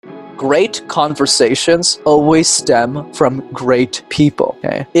great conversations always stem from great people.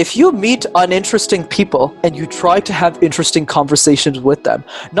 Okay? If you meet uninteresting people and you try to have interesting conversations with them,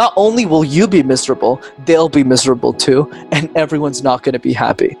 not only will you be miserable, they'll be miserable too, and everyone's not going to be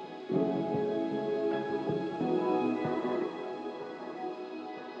happy.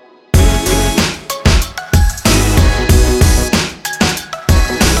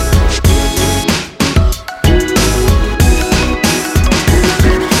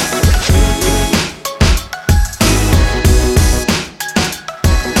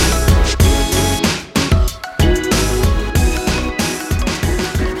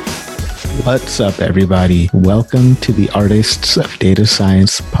 What's up, everybody? Welcome to the Artists of Data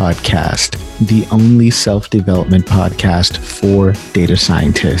Science podcast, the only self-development podcast for data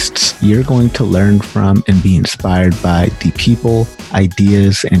scientists. You're going to learn from and be inspired by the people,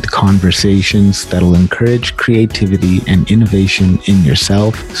 ideas, and conversations that'll encourage creativity and innovation in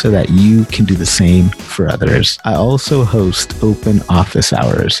yourself so that you can do the same for others. I also host open office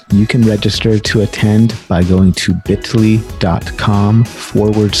hours. You can register to attend by going to bit.ly/ADSOH.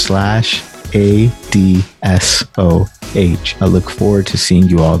 I look forward to seeing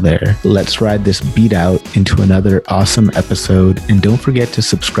you all there. Let's ride this beat out into another awesome episode, and don't forget to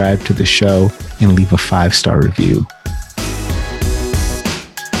subscribe to the show and leave a 5-star review.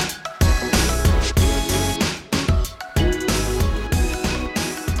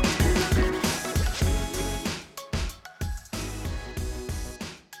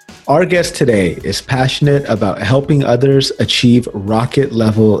 Our guest today is passionate about helping others achieve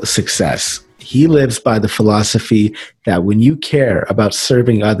rocket-level success. He lives by the philosophy that when you care about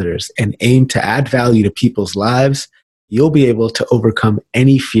serving others and aim to add value to people's lives, you'll be able to overcome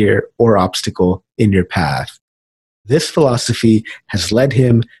any fear or obstacle in your path. This philosophy has led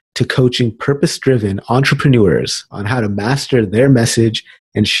him to coaching purpose-driven entrepreneurs on how to master their message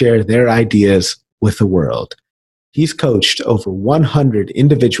and share their ideas with the world. He's coached over 100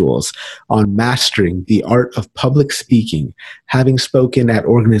 individuals on mastering the art of public speaking, having spoken at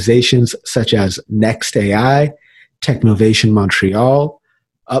organizations such as Next AI, Technovation Montreal,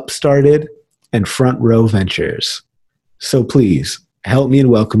 Upstarted, and Front Row Ventures. So please help me in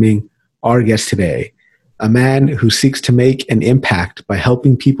welcoming our guest today, a man who seeks to make an impact by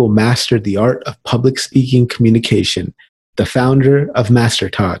helping people master the art of public speaking communication, the founder of Master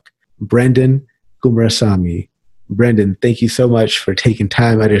Talk, Brenden Kumarsamay. Brenden, thank you so much for taking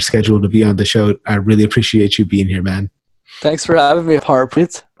time out of your schedule to be on the show. I really appreciate you being here, man. Thanks for having me,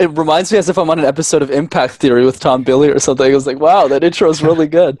 Harpreet. It reminds me as if I'm on an episode of Impact Theory with Tom Billy or something. I was like, wow, that intro is really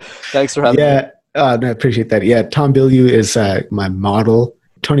good. Thanks for having me. No, I appreciate that. Yeah, Tom Billy is my model.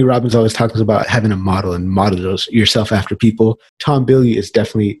 Tony Robbins always talks about having a model and model yourself after people. Tom Billy is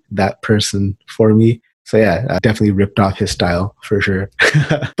definitely that person for me. So yeah, I definitely ripped off his style for sure.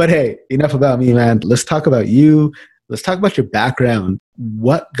 But hey, enough about me, man. Let's talk about you. Let's talk about your background.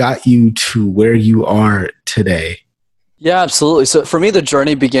 What got you to where you are today? Yeah, absolutely. So for me, the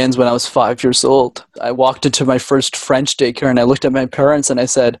journey begins when I was 5 years old. I walked into my first French daycare and I looked at my parents and I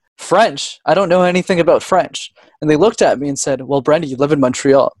said, French? I don't know anything about French. And they looked at me and said, well, Brenden, you live in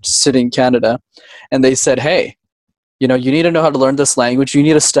Montreal, sitting in Canada. And they said, hey, you need to know how to learn this language. You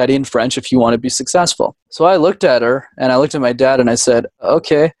need to study in French if you want to be successful. So I looked at her and I looked at my dad and I said,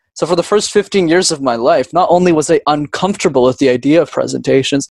 okay. So for the first 15 years of my life, not only was I uncomfortable with the idea of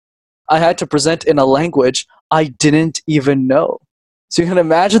presentations, I had to present in a language I didn't even know. So you can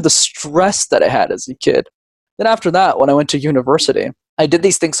imagine the stress that I had as a kid. Then after that, when I went to university, I did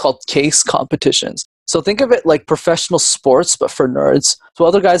these things called case competitions. So think of it like professional sports, but for nerds. So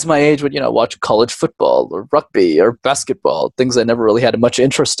other guys my age would, watch college football or rugby or basketball, things I never really had much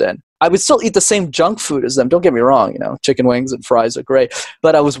interest in. I would still eat the same junk food as them. Don't get me wrong, chicken wings and fries are great.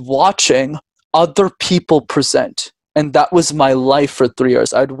 But I was watching other people present. And that was my life for 3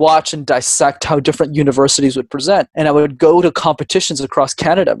 years. I'd watch and dissect how different universities would present. And I would go to competitions across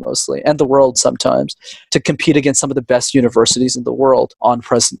Canada mostly, and the world sometimes, to compete against some of the best universities in the world on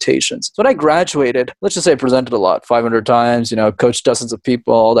presentations. So when I graduated, let's just say I presented a lot, 500 times, coached dozens of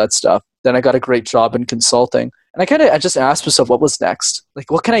people, all that stuff. Then I got a great job in consulting. And I just asked myself, what was next? Like,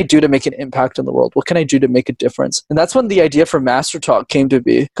 what can I do to make an impact in the world? What can I do to make a difference? And that's when the idea for Master Talk came to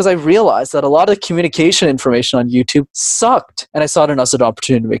be, because I realized that a lot of communication information on YouTube sucked. And I saw it as an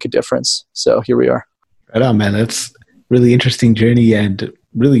opportunity to make a difference. So here we are. Right on, man. That's really interesting journey and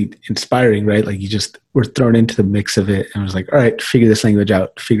really inspiring, right? Like you just were thrown into the mix of it and was like, all right, figure this language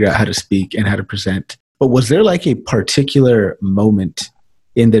out, figure out how to speak and how to present. But was there like a particular moment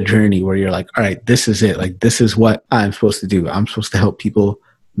in the journey where you're like, all right, this is it. Like, this is what I'm supposed to do. I'm supposed to help people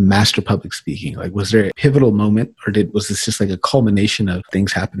master public speaking? Like, was there a pivotal moment, or was this just like a culmination of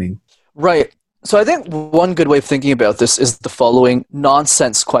things happening? Right. So I think one good way of thinking about this is the following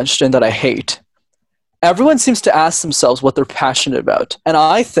nonsense question that I hate. Everyone seems to ask themselves what they're passionate about. And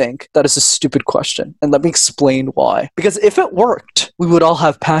I think that is a stupid question. And let me explain why. Because if it worked, we would all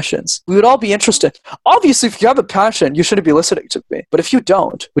have passions. We would all be interested. Obviously, if you have a passion, you shouldn't be listening to me. But if you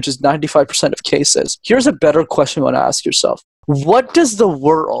don't, which is 95% of cases, here's a better question you want to ask yourself. What does the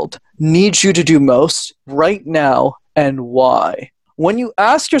world need you to do most right now, and why? When you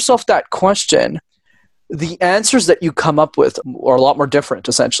ask yourself that question, the answers that you come up with are a lot more different,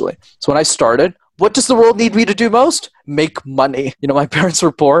 essentially. So when I started, what does the world need me to do most? Make money. You know, my parents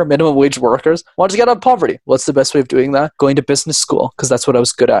were poor, minimum wage workers. Wanted to get out of poverty. What's the best way of doing that? Going to business school, because that's what I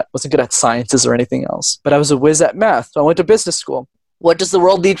was good at. Wasn't good at sciences or anything else. But I was a whiz at math, so I went to business school. What does the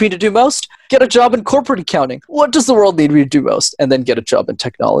world need me to do most? Get a job in corporate accounting. What does the world need me to do most? And then get a job in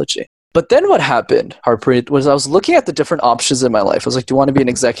technology. But then what happened, Harpreet, was I was looking at the different options in my life. I was like, do you want to be an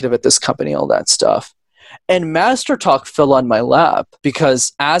executive at this company? All that stuff. And Master Talk fell on my lap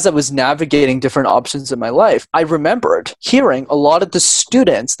because as I was navigating different options in my life, I remembered hearing a lot of the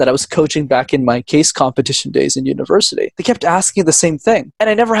students that I was coaching back in my case competition days in university. They kept asking the same thing, and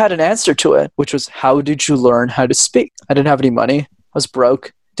I never had an answer to it, which was, how did you learn how to speak? I didn't have any money. I was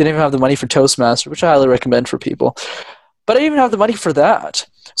broke. Didn't even have the money for Toastmaster, which I highly recommend for people. But I didn't even have the money for that.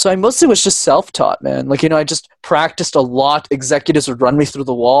 So I mostly was just self-taught, man. Like, you know, I just practiced a lot. Executives would run me through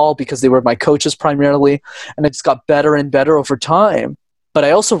the wall because they were my coaches primarily. And I just got better and better over time. But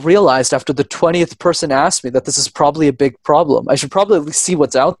I also realized after the 20th person asked me that this is probably a big problem. I should probably at least see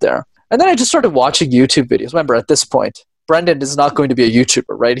what's out there. And then I just started watching YouTube videos. Remember, at this point, Brenden is not going to be a YouTuber,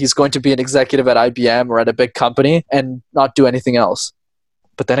 right? He's going to be an executive at IBM or at a big company and not do anything else.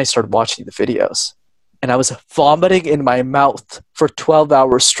 But then I started watching the videos. And I was vomiting in my mouth for 12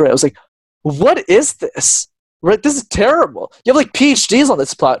 hours straight. I was like, what is this? Right? This is terrible. You have like PhDs on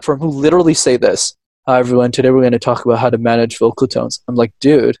this platform who literally say this. Hi, everyone. Today we're going to talk about how to manage vocal tones. I'm like,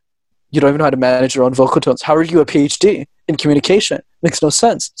 dude, you don't even know how to manage your own vocal tones. How are you a PhD in communication? Makes no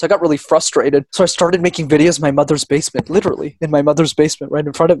sense. So I got really frustrated. So I started making videos in my mother's basement, literally in my mother's basement right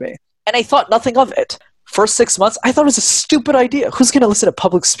in front of me. And I thought nothing of it. First 6 months, I thought it was a stupid idea. Who's going to listen to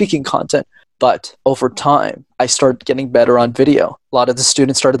public speaking content? But over time, I started getting better on video. A lot of the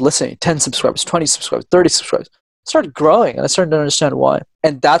students started listening. 10 subscribers, 20 subscribers, 30 subscribers. I started growing, and I started to understand why.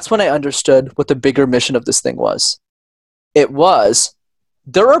 And that's when I understood what the bigger mission of this thing was. It was,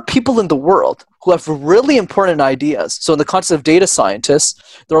 there are people in the world who have really important ideas. So in the concept of data scientists,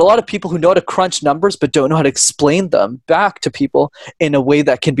 there are a lot of people who know how to crunch numbers but don't know how to explain them back to people in a way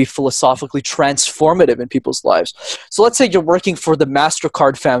that can be philosophically transformative in people's lives. So let's say you're working for the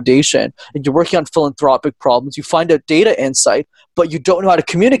MasterCard Foundation and you're working on philanthropic problems. You find a data insight, but you don't know how to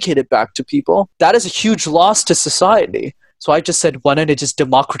communicate it back to people. That is a huge loss to society. So I just said, why don't I just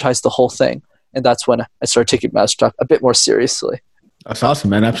democratize the whole thing? And that's when I started taking Master Talk a bit more seriously. That's awesome,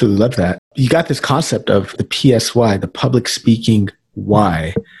 man. I absolutely love that. You got this concept of the PSY, the public speaking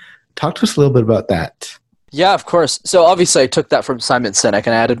why. Talk to us a little bit about that. Yeah, of course. So obviously I took that from Simon Sinek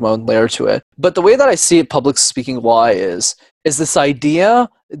and I added my own layer to it. But the way that I see it, public speaking why is this idea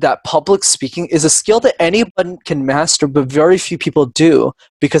that public speaking is a skill that anyone can master, but very few people do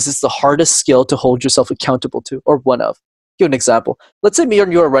because it's the hardest skill to hold yourself accountable to, or one of. Give an example. Let's say me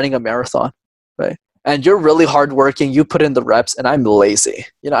and you are running a marathon, right? And you're really hardworking, you put in the reps, and I'm lazy.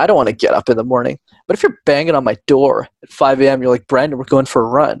 You know, I don't want to get up in the morning. But if you're banging on my door at 5 a.m., you're like, Brenden, we're going for a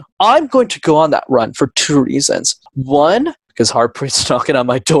run. I'm going to go on that run for two reasons. One, because Harpreet's knocking on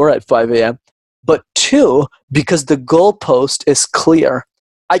my door at 5 a.m. But two, because the goalpost is clear.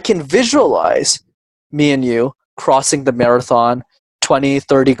 I can visualize me and you crossing the marathon, 20,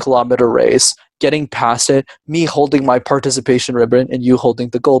 30-kilometer race, getting past it, me holding my participation ribbon and you holding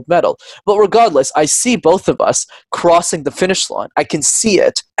the gold medal. But regardless, I see both of us crossing the finish line. I can see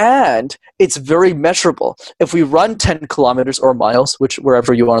it, and it's very measurable. If we run 10 kilometers or miles, which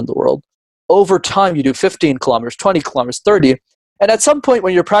wherever you are in the world, over time you do 15 kilometers, 20 kilometers, 30, and at some point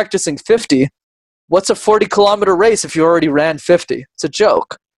when you're practicing 50, what's a 40-kilometer race if you already ran 50? It's a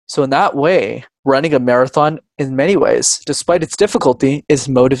joke. So in that way, running a marathon in many ways, despite its difficulty, is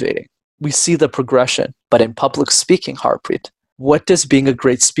motivating. We see the progression. But in public speaking, Harpreet, what does being a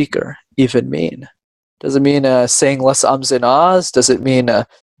great speaker even mean? Does it mean saying less ums and ahs? Does it mean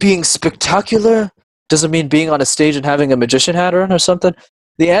being spectacular? Does it mean being on a stage and having a magician hat on or something?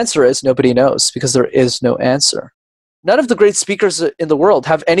 The answer is nobody knows, because there is no answer. None of the great speakers in the world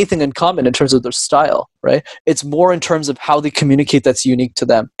have anything in common in terms of their style, right? It's more in terms of how they communicate that's unique to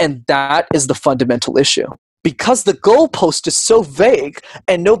them. And that is the fundamental issue. because the goalpost is so vague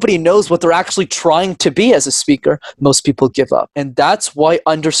and nobody knows what they're actually trying to be as a speaker, most people give up. And that's why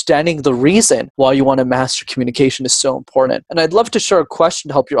understanding the reason why you want to master communication is so important. And I'd love to share a question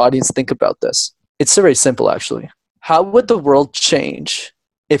to help your audience think about this. It's very simple, actually. How would the world change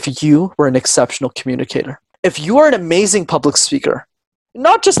if you were an exceptional communicator? If you are an amazing public speaker,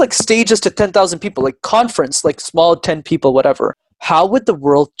 not just like stages to 10,000 people, like conference, like small 10 people, whatever, how would the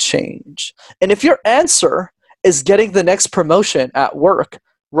world change? And if your answer is getting the next promotion at work,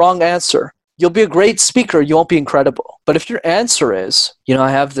 wrong answer. You'll be a great speaker, you won't be incredible. But if your answer is,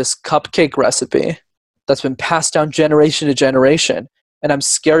 I have this cupcake recipe that's been passed down generation to generation, and I'm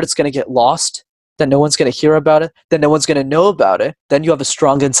scared it's going to get lost, then no one's going to hear about it, then no one's going to know about it, then you have a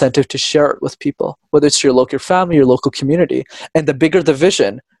strong incentive to share it with people, whether it's your local family, your local community. And the bigger the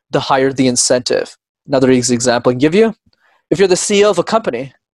vision, the higher the incentive. Another easy example I can give you. If you're the CEO of a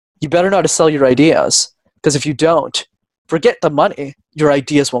company, you better know how to sell your ideas. Because if you don't, forget the money, your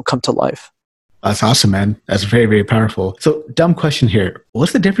ideas won't come to life. That's awesome, man. That's very, very powerful. So, dumb question here.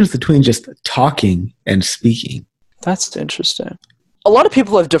 What's the difference between just talking and speaking? That's interesting. A lot of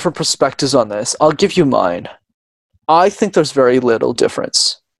people have different perspectives on this. I'll give you mine. I think there's very little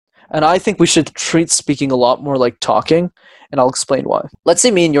difference. And I think we should treat speaking a lot more like talking, and I'll explain why. Let's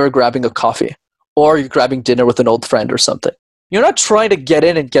say me and you're grabbing a coffee, or you're grabbing dinner with an old friend or something. You're not trying to get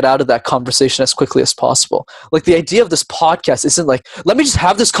in and get out of that conversation as quickly as possible. Like the idea of this podcast isn't like, let me just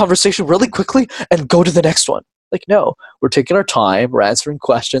have this conversation really quickly and go to the next one. Like, no, we're taking our time, we're answering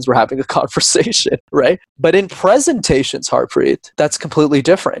questions, we're having a conversation, right? But in presentations, Harpreet, that's completely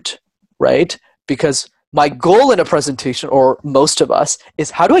different, right? Because my goal in a presentation, or most of us,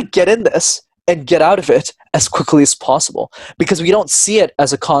 is how do I get in this and get out of it as quickly as possible? Because we don't see it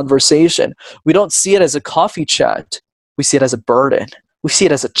as a conversation. We don't see it as a coffee chat. We see it as a burden. We see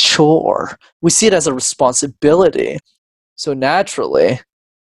it as a chore. We see it as a responsibility. So naturally,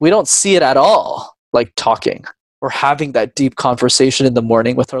 we don't see it at all like talking or having that deep conversation in the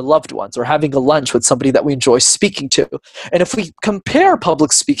morning with our loved ones or having a lunch with somebody that we enjoy speaking to. And if we compare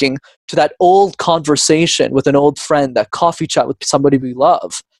public speaking to that old conversation with an old friend, that coffee chat with somebody we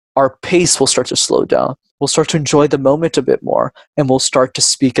love, our pace will start to slow down. We'll start to enjoy the moment a bit more, and we'll start to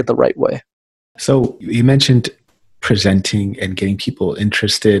speak it the right way. So you mentioned presenting and getting people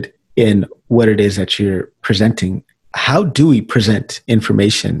interested in what it is that you're presenting. How do we present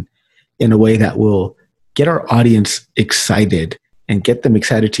information in a way that will get our audience excited and get them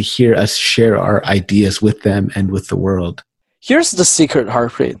excited to hear us share our ideas with them and with the world? Here's the secret,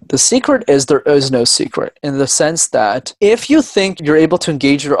 Harpreet. The secret is there is no secret, in the sense that if you think you're able to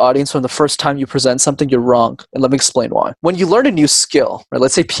engage your audience from the first time you present something, you're wrong. And let me explain why. When you learn a new skill, right,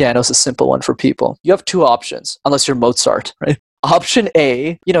 let's say piano is a simple one for people, you have two options, unless you're Mozart, right? Option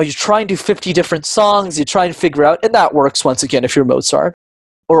A, you try and do 50 different songs, you try and figure out, and that works once again if you're Mozart.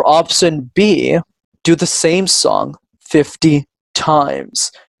 Or option B, do the same song 50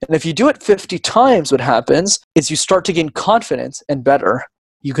 times. And if you do it 50 times, what happens is you start to gain confidence, and better,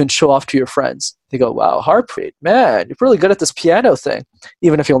 you can show off to your friends. They go, wow, Harpreet, man, you're really good at this piano thing,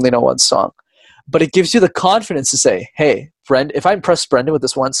 even if you only know one song. But it gives you the confidence to say, hey, friend, if I impress Brenden with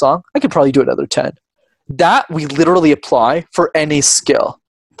this one song, I could probably do another 10. That we literally apply for any skill.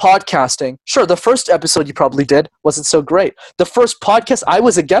 Podcasting, sure, the first episode you probably did wasn't so great. The first podcast I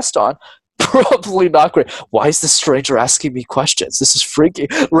was a guest on, probably not great. Why is this stranger asking me questions? This is freaky,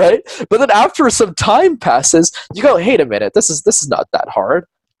 right? But then after some time passes, you go, hey, a minute, this is not that hard.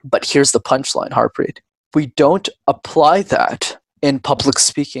 But here's the punchline, Harpreet. We don't apply that in public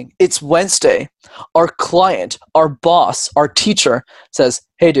speaking. It's Wednesday. Our client, our boss, our teacher says,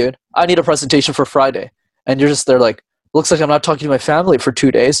 hey, dude, I need a presentation for Friday. And you're just there like, looks like I'm not talking to my family for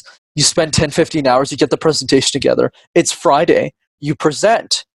 2 days. You spend 10, 15 hours, you get the presentation together. It's Friday. You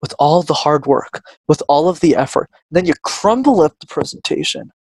present with all the hard work, with all of the effort. Then you crumble up the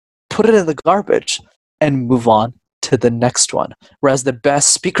presentation, put it in the garbage, and move on to the next one. Whereas the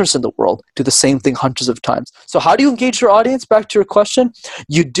best speakers in the world do the same thing hundreds of times. So how do you engage your audience? Back to your question.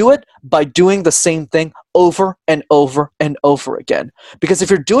 You do it by doing the same thing over and over and over again. Because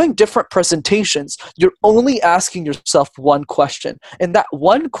if you're doing different presentations, you're only asking yourself one question. And that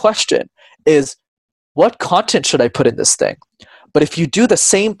one question is, what content should I put in this thing? But if you do the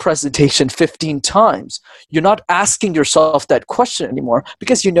same presentation 15 times, you're not asking yourself that question anymore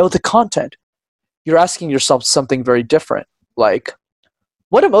because you know the content. You're asking yourself something very different, like,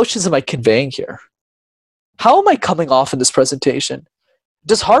 what emotions am I conveying here? How am I coming off in this presentation?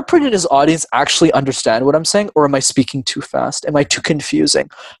 Does Harpreet and his audience actually understand what I'm saying, or am I speaking too fast? Am I too confusing?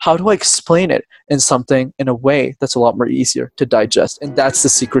 How do I explain it in a way that's a lot more easier to digest? And that's the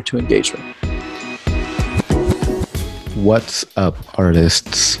secret to engagement. What's up,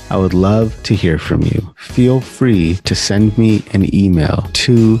 artists? I would love to hear from you. Feel free to send me an email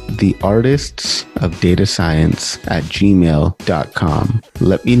to theartistsofdatascience@gmail.com.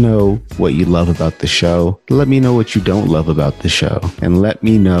 Let me know what you love about the show. Let me know what you don't love about the show. And let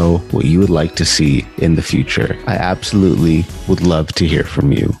me know what you would like to see in the future. I absolutely would love to hear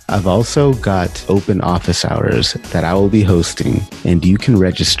from you. I've also got open office hours that I will be hosting, and you can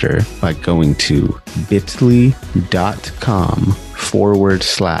register by going to bit.ly/ADSOH.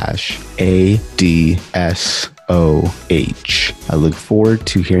 I look forward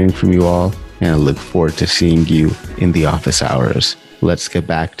to hearing from you all, and I look forward to seeing you in the office hours. Let's get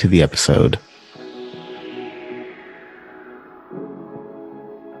back to the episode.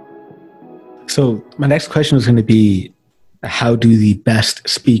 So my next question was going to be, how do the best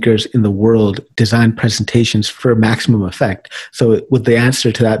speakers in the world design presentations for maximum effect? So would the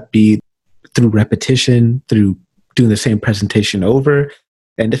answer to that be through repetition, through doing the same presentation over?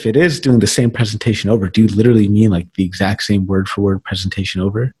 And if it is doing the same presentation over, do you literally mean like the exact same word for word presentation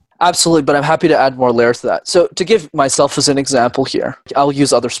over? Absolutely, but I'm happy to add more layers to that. So to give myself as an example here, I'll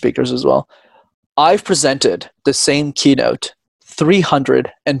use other speakers as well. I've presented the same keynote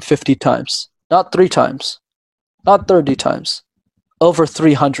 350 times. Not 3 times, not 30 times, over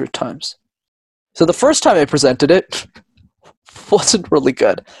 300 times. So the first time I presented it wasn't really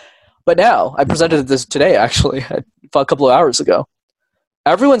good. But now, I presented this today actually, a couple of hours ago.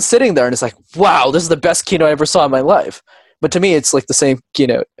 Everyone's sitting there and it's like, wow, this is the best keynote I ever saw in my life. But to me, it's like the same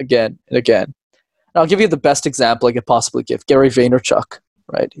keynote again and again. And I'll give you the best example I could possibly give, Gary Vaynerchuk,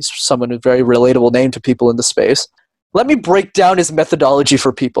 right? He's someone who's a very relatable name to people in the space. Let me break down his methodology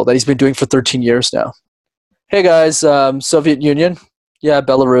for people that he's been doing for 13 years now. Hey guys, Soviet Union, yeah,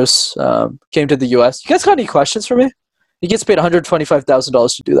 Belarus, came to the US. You guys got any questions for me? He gets paid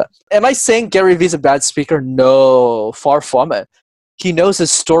 $125,000 to do that. Am I saying Gary Vee's a bad speaker? No, far from it. He knows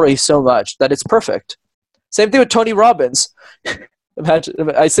his story so much that it's perfect. Same thing with Tony Robbins.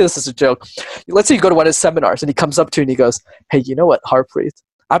 Imagine, I say this as a joke. Let's say you go to one of his seminars and he comes up to you and he goes, hey, you know what, Harpreet?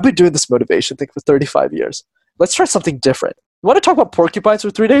 I've been doing this motivation thing for 35 years. Let's try something different. You want to talk about porcupines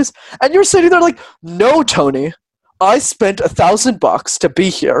for 3 days? And you're sitting there like, no, Tony, I spent $1,000 to be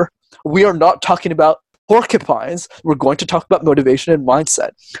here. We are not talking about porcupines. We're going to talk about motivation and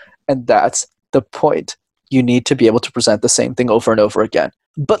mindset. And that's the point. You need to be able to present the same thing over and over again.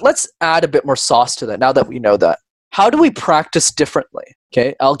 But let's add a bit more sauce to that now that we know that. How do we practice differently?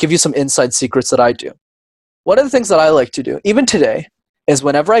 Okay, I'll give you some inside secrets that I do. One of the things that I like to do, even today, is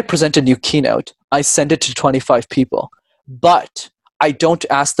whenever I present a new keynote, I send it to 25 people. But I don't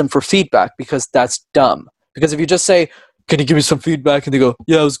ask them for feedback because that's dumb. Because if you just say, can you give me some feedback? And they go,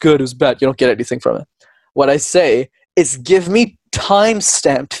 yeah, it was good, it was bad. You don't get anything from it. What I say is give me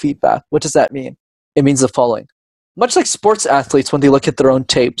time-stamped feedback. What does that mean? It means the following. Much like sports athletes when they look at their own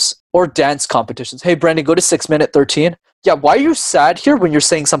tapes or dance competitions. Hey, Brenden, go to 6-minute 13. Yeah, why are you sad here when you're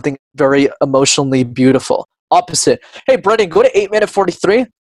saying something very emotionally beautiful? Opposite. Hey, Brenden, go to 8-minute 43.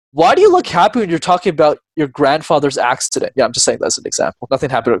 Why do you look happy when you're talking about your grandfather's accident? Yeah, I'm just saying that's an example. Nothing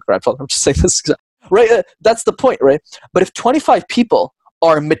happened to a grandfather. I'm just saying this example. Right? That's the point, right? But if 25 people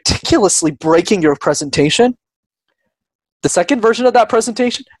are meticulously breaking your presentation, the second version of that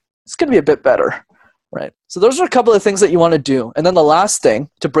presentation is going to be a bit better, right? So those are a couple of things that you want to do. And then the last thing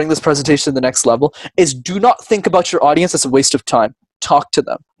to bring this presentation to the next level is do not think about your audience as a waste of time. Talk to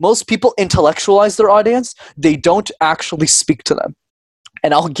them. Most people intellectualize their audience. They don't actually speak to them.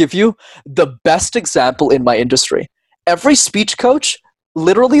 And I'll give you the best example in my industry. Every speech coach,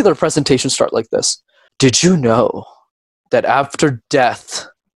 literally their presentations start like this. Did you know that after death,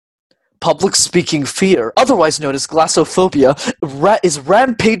 public speaking fear, otherwise known as glossophobia, is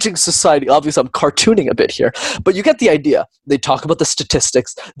rampaging society? Obviously, I'm cartooning a bit here, but you get the idea. They talk about the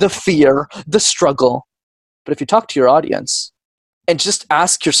statistics, the fear, the struggle. But if you talk to your audience and just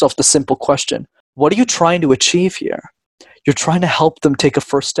ask yourself the simple question, what are you trying to achieve here? You're trying to help them take a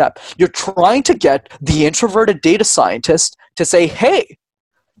first step. You're trying to get the introverted data scientist to say, hey,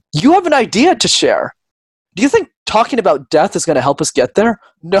 you have an idea to share. Do you think talking about death is going to help us get there?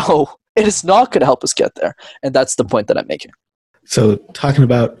 No, it is not going to help us get there. And that's the point that I'm making. So talking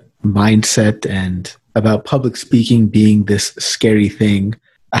about mindset and about public speaking being this scary thing,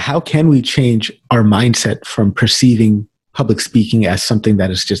 how can we change our mindset from perceiving public speaking as something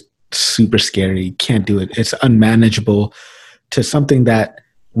that is just super scary, can't do it, it's unmanageable, to something that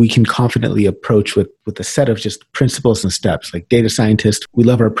we can confidently approach with a set of just principles and steps? Like data scientists, we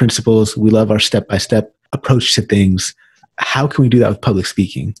love our principles, we love our step-by-step approach to things. How can we do that with public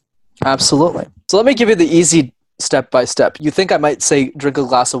speaking? Absolutely. So let me give you the easy step-by-step. You think I might say drink a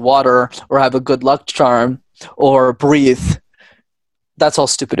glass of water or have a good luck charm, or breathe. That's all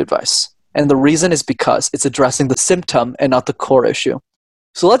stupid advice. And the reason is because it's addressing the symptom and not the core issue.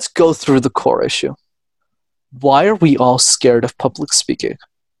 So let's go through the core issue. Why are we all scared of public speaking?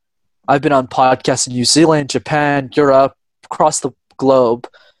 I've been on podcasts in New Zealand, Japan, Europe, across the globe,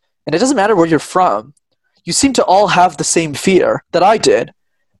 and it doesn't matter where you're from. You seem to all have the same fear that I did,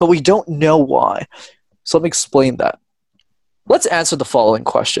 but we don't know why. So let me explain that. Let's answer the following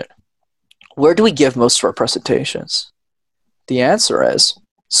question. Where do we give most of our presentations? The answer is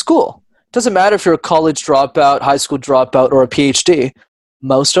school. Doesn't matter if you're a college dropout, high school dropout, or a PhD.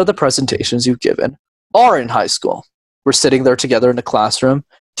 Most of the presentations you've given are in high school. We're sitting there together in a classroom.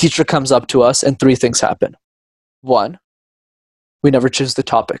 Teacher comes up to us and 3 things happen. 1, we never choose the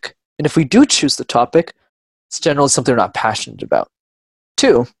topic. And if we do choose the topic, it's generally something we're not passionate about.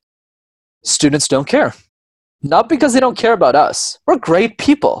 2, students don't care. Not because they don't care about us. We're great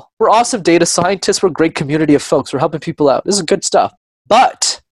people. We're awesome data scientists. We're a great community of folks. We're helping people out. This is good stuff.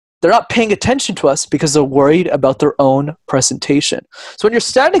 But they're not paying attention to us because they're worried about their own presentation. So when you're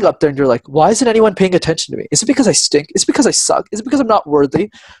standing up there and you're like, why isn't anyone paying attention to me? Is it because I stink? Is it because I suck? Is it because I'm not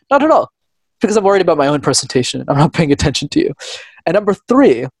worthy? Not at all. Because I'm worried about my own presentation and I'm not paying attention to you. And number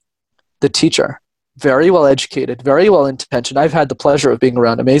 3, the teacher. Very well educated, very well intentioned. I've had the pleasure of being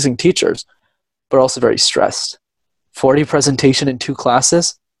around amazing teachers, but also very stressed. 40 presentation in 2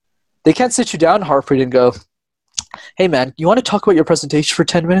 classes. They can't sit you down, Harpreet, and go, hey man, you want to talk about your presentation for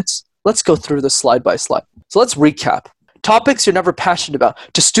 10 minutes? Let's go through this slide by slide. So let's recap. Topics you're never passionate about.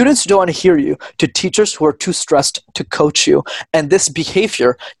 To students who don't want to hear you. To teachers who are too stressed to coach you. And this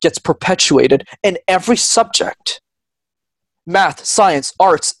behavior gets perpetuated in every subject. Math, science,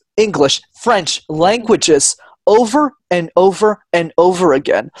 arts, English, French, languages. Over and over and over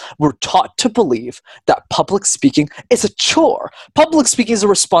again, we're taught to believe that public speaking is a chore. Public speaking is a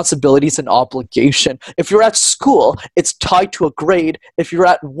responsibility, it's an obligation. If you're at school, it's tied to a grade. If you're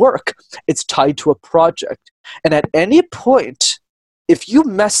at work, it's tied to a project. And at any point, if you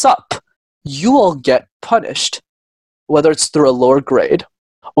mess up, you will get punished, whether it's through a lower grade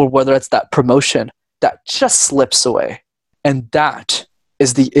or whether it's that promotion that just slips away. And that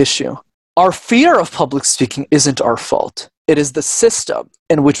is the issue. Our fear of public speaking isn't our fault. It is the system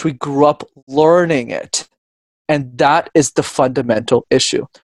in which we grew up learning it. And that is the fundamental issue.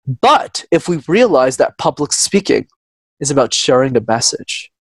 But if we realize that public speaking is about sharing a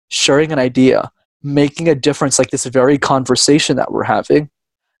message, sharing an idea, making a difference like this very conversation that we're having,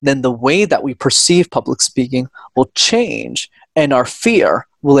 then the way that we perceive public speaking will change and our fear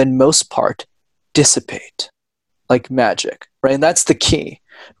will in most part dissipate like magic, right? And that's the key.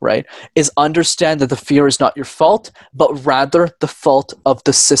 Right, is understand that the fear is not your fault, but rather the fault of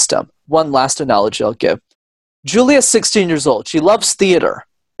the system. One last analogy I'll give. Julia's 16 years old. She loves theater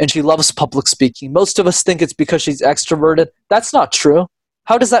and she loves public speaking. Most of us think it's because she's extroverted. That's not true.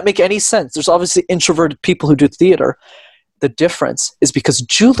 How does that make any sense? There's obviously introverted people who do theater. The difference is because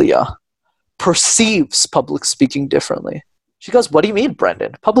Julia perceives public speaking differently. She goes, what do you mean,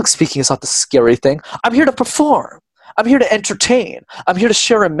 Brenden? Public speaking is not the scary thing. I'm here to perform. I'm here to entertain. I'm here to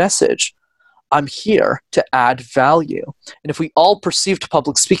share a message. I'm here to add value. And if we all perceived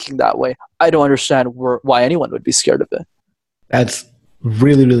public speaking that way, I don't understand why anyone would be scared of it. That's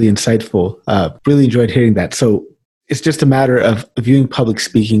really, really insightful. Really enjoyed hearing that. So it's just a matter of viewing public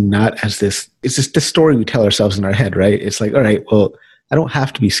speaking not as this, it's just the story we tell ourselves in our head, right? It's like, all right, well, I don't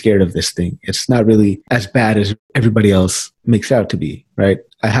have to be scared of this thing. It's not really as bad as everybody else makes out to be, right?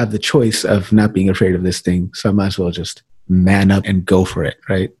 I have the choice of not being afraid of this thing, so I might as well just man up and go for it,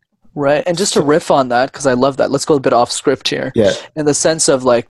 right? Right. And just to riff on that, because I love that, let's go a bit off script here. Yeah. In the sense of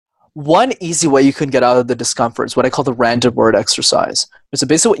like, one easy way you can get out of the discomfort is what I call the random word exercise. So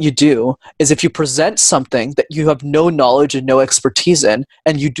basically what you do is if you present something that you have no knowledge and no expertise in,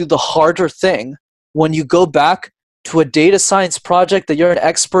 and you do the harder thing, when you go back to a data science project that you're an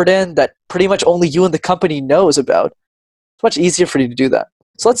expert in that pretty much only you and the company knows about, it's much easier for you to do that.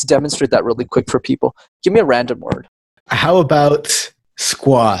 So let's demonstrate that really quick for people. Give me a random word. How about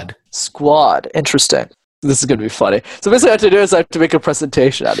squad? Squad. Interesting. This is going to be funny. So basically what I have to do is I have to make a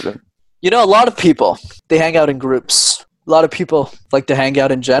presentation out of it. You know, a lot of people, they hang out in groups. A lot of people like to hang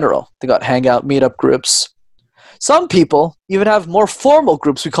out in general. They got hangout, meetup groups. Some people even have more formal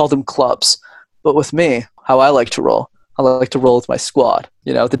groups. We call them clubs. But with me, how I like to roll with my squad.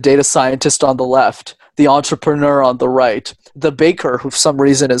 You know, the data scientist on the left, the entrepreneur on the right, the baker who for some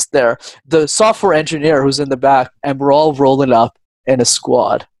reason is there, the software engineer who's in the back, and we're all rolling up in a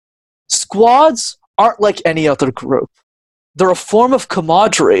squad. Squads aren't like any other group. They're a form of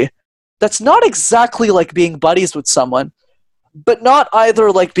camaraderie that's not exactly like being buddies with someone, but not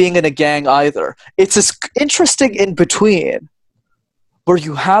either like being in a gang either. It's this interesting in between where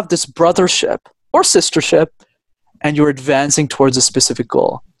you have this brothership or sistership and you're advancing towards a specific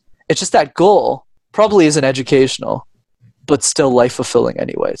goal. It's just that goal probably isn't educational, but still life fulfilling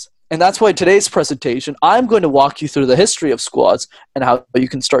anyways. And that's why today's presentation, I'm going to walk you through the history of squads and how you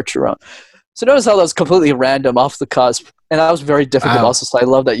can start your own. So notice how that was completely random off the cusp. And that was very difficult also, so I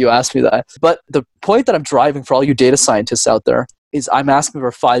love that you asked me that. But the point that I'm driving for all you data scientists out there is I'm asking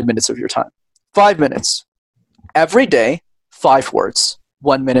for 5 minutes of your time. 5 minutes. Every day, 5 words,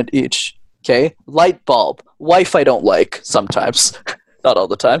 1 minute each. Okay? Light bulb. Wife I don't like sometimes. Not all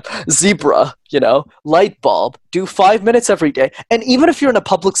the time. Zebra, light bulb. Do 5 minutes every day. And even if you're in a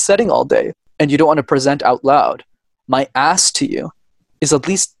public setting all day and you don't want to present out loud, my ask to you is at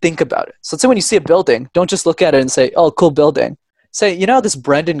least think about it. So let's say when you see a building, don't just look at it and say, oh, cool building. Say, this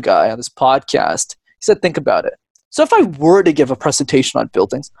Brenden guy on this podcast, he said, think about it. So if I were to give a presentation on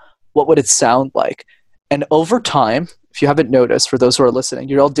buildings, what would it sound like? And over time, if you haven't noticed, for those who are listening,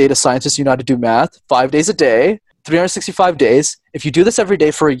 you're all data scientists, you know how to do math, 5 days a day, 365 days. If you do this every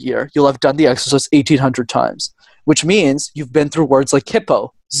day for a year, you'll have done the exercise 1,800 times, which means you've been through words like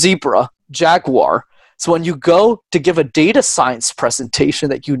hippo, zebra, jaguar. So when you go to give a data science presentation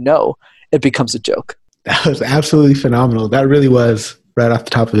that it becomes a joke. That was absolutely phenomenal. That really was right off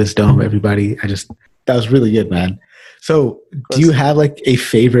the top of this dome, everybody. That was really good, man. So do you have like a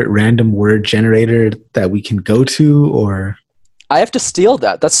favorite random word generator that we can go to, or? I have to steal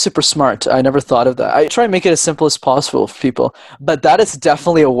that. That's super smart. I never thought of that. I try and make it as simple as possible for people, but that is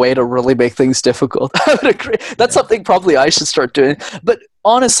definitely a way to really make things difficult. I would agree. That's something probably I should start doing. But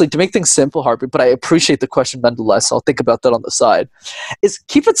honestly, to make things simple, Harpreet, but I appreciate the question nonetheless. I'll think about that on the side, is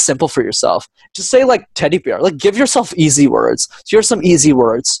keep it simple for yourself. Just say like teddy bear. Like give yourself easy words. So here's some easy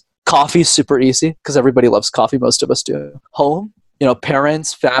words. Coffee is super easy because everybody loves coffee. Most of us do. Home.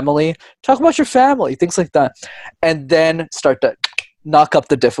 Parents, family, talk about your family, things like that. And then start to knock up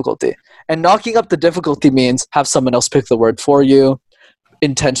the difficulty. And knocking up the difficulty means have someone else pick the word for you,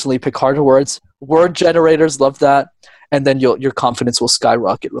 intentionally pick harder words. Word generators love that. And then your confidence will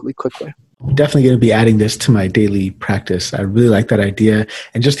skyrocket really quickly. I'm definitely going to be adding this to my daily practice. I really like that idea.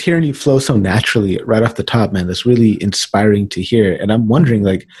 And just hearing you flow so naturally right off the top, man, that's really inspiring to hear. And I'm wondering,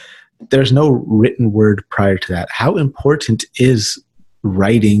 there's no written word prior to that. How important is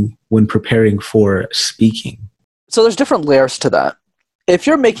writing when preparing for speaking? So there's different layers to that. If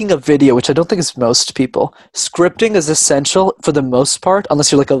you're making a video, which I don't think is most people, scripting is essential for the most part,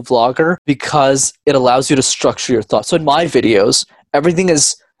 unless you're like a vlogger, because it allows you to structure your thoughts. So in my videos, everything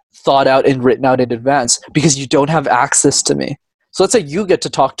is thought out and written out in advance because you don't have access to me. So let's say you get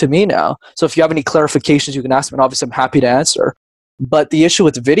to talk to me now. So if you have any clarifications, you can ask me, and obviously I'm happy to answer. But the issue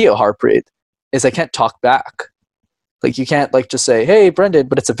with video, Harpreet, is I can't talk back. Like you can't just say, hey, Brenden,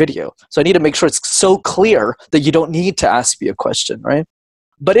 but it's a video. So I need to make sure it's so clear that you don't need to ask me a question, right?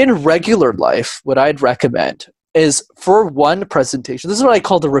 But in regular life, what I'd recommend is for one presentation, this is what I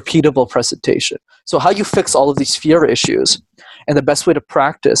call the repeatable presentation. So how you fix all of these fear issues. And the best way to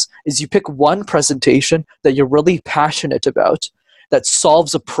practice is you pick one presentation that you're really passionate about that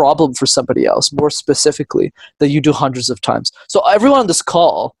solves a problem for somebody else, more specifically, that you do hundreds of times. So everyone on this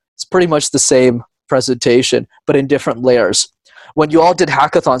call is pretty much the same presentation, but in different layers. When you all did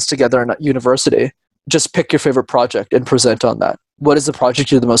hackathons together in university, just pick your favorite project and present on that. What is the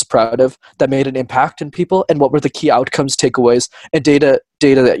project you're the most proud of that made an impact in people, and what were the key outcomes, takeaways, and data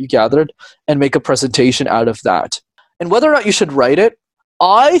that you gathered, and make a presentation out of that. And whether or not you should write it,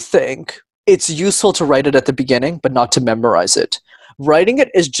 I think it's useful to write it at the beginning, but not to memorize it. Writing it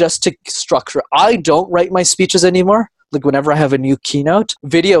is just to structure. I don't write my speeches anymore. Like whenever I have a new keynote,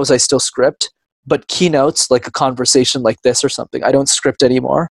 videos I still script, but keynotes, like a conversation like this or something, I don't script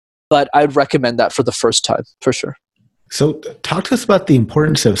anymore. But I'd recommend that for the first time, for sure. So talk to us about the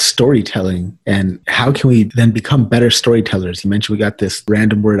importance of storytelling and how can we then become better storytellers? You mentioned we got this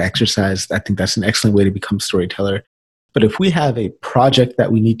random word exercise. I think that's an excellent way to become a storyteller. But if we have a project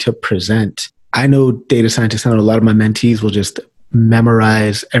that we need to present, I know data scientists, I know a lot of my mentees will just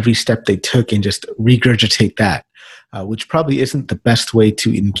memorize every step they took and just regurgitate that, which probably isn't the best way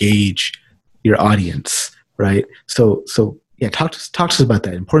to engage your audience, right? So yeah, talk to us about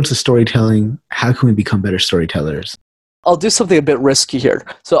that. Importance of storytelling. How can we become better storytellers? I'll do something a bit risky here.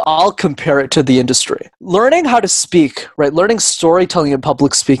 So I'll compare it to the industry. Learning how to speak, right? Learning storytelling and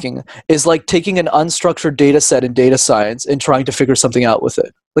public speaking is like taking an unstructured data set in data science and trying to figure something out with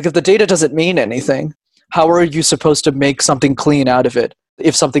it. Like if the data doesn't mean anything, how are you supposed to make something clean out of it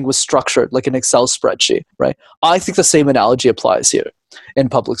if something was structured like an Excel spreadsheet, right? I think the same analogy applies here in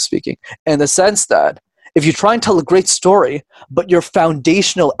public speaking in the sense that If you try and tell a great story, but your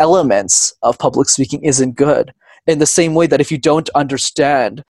foundational elements of public speaking isn't good, in the same way that if you don't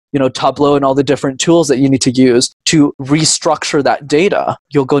understand, Tableau and all the different tools that you need to use to restructure that data,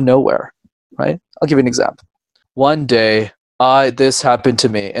 you'll go nowhere, right? I'll give you an example. One day, this happened to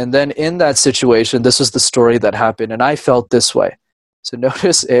me. And then in that situation, this was the story that happened. And I felt this way. So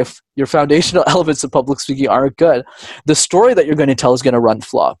notice if your foundational elements of public speaking aren't good, the story that you're going to tell is going to run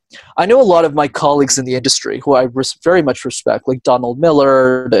flop. I know a lot of my colleagues in the industry who I very much respect, like Donald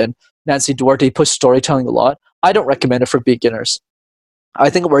Miller and Nancy Duarte, push storytelling a lot. I don't recommend it for beginners.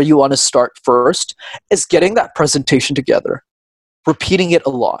 I think where you want to start first is getting that presentation together, repeating it a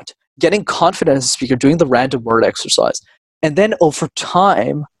lot, getting confident as a speaker, doing the random word exercise. And then over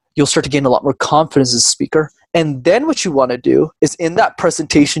time, you'll start to gain a lot more confidence as a speaker. And then what you want to do is in that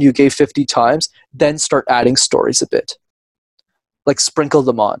presentation you gave 50 times, then start adding stories a bit. Like sprinkle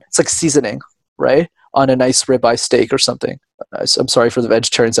them on. It's like seasoning, right? On a nice ribeye steak or something. I'm sorry for the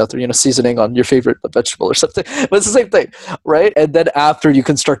vegetarians out there, seasoning on your favorite vegetable or something. But it's the same thing, right? And then after you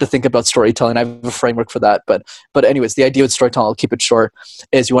can start to think about storytelling. I have a framework for that. But anyways, the idea with storytelling, I'll keep it short,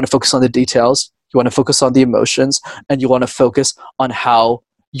 is you want to focus on the details, you want to focus on the emotions, and you want to focus on how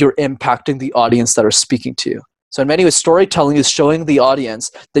you're impacting the audience that are speaking to you. So in many ways, storytelling is showing the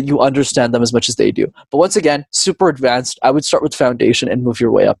audience that you understand them as much as they do. But once again, super advanced. I would start with foundation and move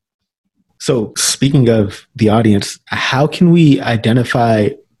your way up. So speaking of the audience, how can we identify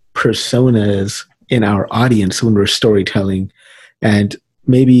personas in our audience when we're storytelling? And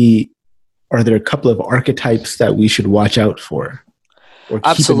maybe are there a couple of archetypes that we should watch out for or keep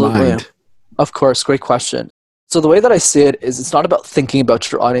Absolutely. in mind? Of course, great question. So the way that I see it is it's not about thinking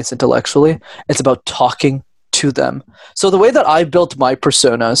about your audience intellectually. It's about talking to them. So the way that I built my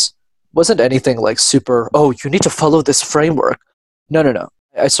personas wasn't anything like super, you need to follow this framework. No.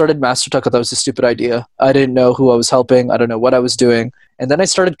 I started MasterTalk. I thought it was a stupid idea. I didn't know who I was helping. I don't know what I was doing. And then I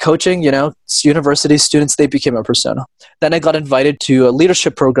started coaching, university students. They became a persona. Then I got invited to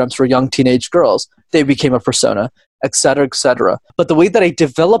leadership programs for young teenage girls. They became a persona, et cetera, et cetera. But the way that I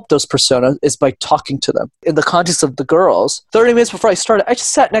developed those personas is by talking to them. In the context of the girls, 30 minutes before I started, I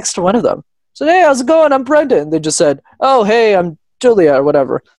just sat next to one of them. So, hey, how's it going? I'm Brenden. They just said, oh, hey, I'm Julia or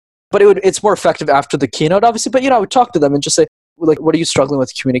whatever. But it's more effective after the keynote, obviously. But, I would talk to them and just say, like, what are you struggling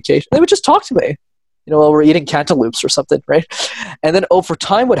with communication? They would just talk to me, while we're eating cantaloupes or something, right? And then over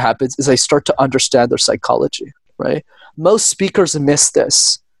time, what happens is I start to understand their psychology, right? Most speakers miss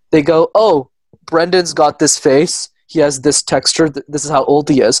this. They go, oh, Brendan's got this face. He has this texture. This is how old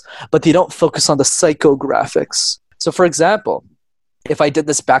he is. But they don't focus on the psychographics. So, for example, if I did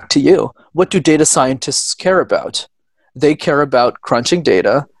this back to you, what do data scientists care about? They care about crunching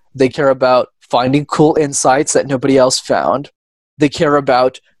data. They care about finding cool insights that nobody else found. They care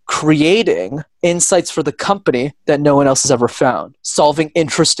about creating insights for the company that no one else has ever found, solving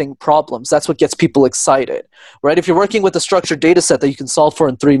interesting problems. That's what gets people excited, right? If you're working with a structured data set that you can solve for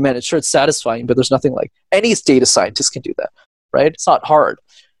in 3 minutes, sure, it's satisfying, but there's nothing like any data scientist can do that, right? It's not hard.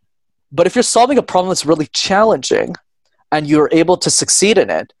 But if you're solving a problem that's really challenging and you're able to succeed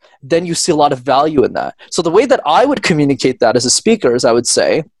in it, then you see a lot of value in that. So the way that I would communicate that as a speaker is I would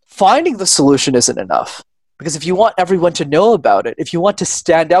say, finding the solution isn't enough. Because if you want everyone to know about it, if you want to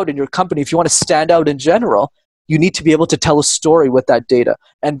stand out in your company, if you want to stand out in general, you need to be able to tell a story with that data.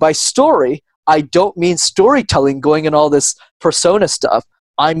 And by story, I don't mean storytelling, going in all this persona stuff.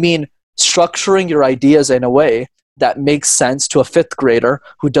 I mean structuring your ideas in a way that makes sense to a fifth grader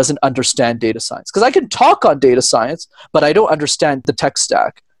who doesn't understand data science. Because I can talk on data science, but I don't understand the tech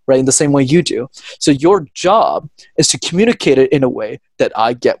stack, right, in the same way you do. So your job is to communicate it in a way that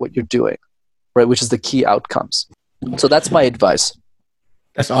I get what you're doing, right, which is the key outcomes. So that's my advice.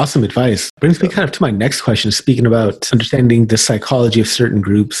 That's awesome advice. Brings me kind of to my next question, speaking about understanding the psychology of certain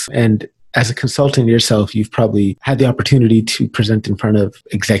groups. And as a consultant yourself, you've probably had the opportunity to present in front of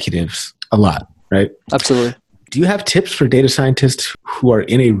executives a lot, right? Absolutely. Do you have tips for data scientists who are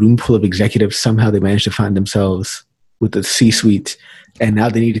in a room full of executives? Somehow they manage to find themselves with the C-suite and now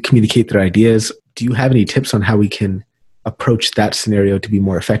they need to communicate their ideas. Do you have any tips on how we can approach that scenario to be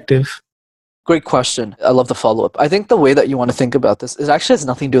more effective? Great question. I love the follow-up. I think the way that you want to think about this is actually has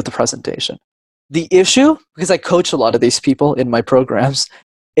nothing to do with the presentation. The issue, because I coach a lot of these people in my programs,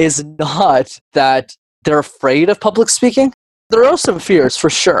 is not that they're afraid of public speaking. There are some fears for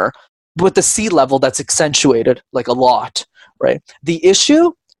sure, but with the C level that's accentuated like a lot, right? The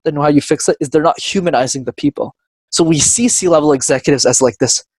issue, then how you fix it, is they're not humanizing the people. So we see C-level executives as like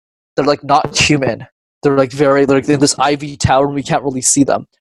this, they're like not human. They're like they're like in this ivy tower and we can't really see them.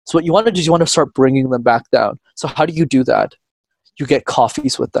 So what you want to do is you want to start bringing them back down. So how do you do that? You get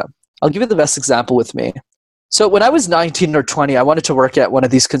coffees with them. I'll give you the best example with me. So when I was 19 or 20, I wanted to work at one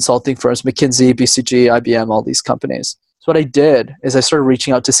of these consulting firms, McKinsey, BCG, IBM, all these companies. So what I did is I started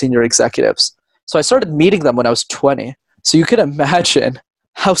reaching out to senior executives. So I started meeting them when I was 20. So you can imagine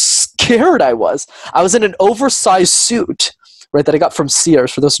how scared I was. I was in an oversized suit, right, that I got from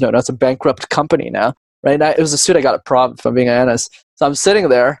Sears. For those who don't know, it's a bankrupt company now, right? And it was a suit I got at prom, if I'm being honest. So I'm sitting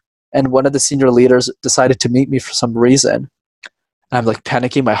there, and one of the senior leaders decided to meet me for some reason. And I'm like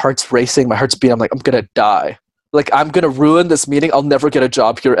panicking, my heart's racing, my heart's beating. I'm like, I'm going to die. Like, I'm going to ruin this meeting. I'll never get a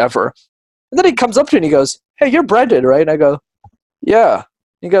job here ever. And then he comes up to me and he goes, hey, you're Brenden, right? And I go, yeah.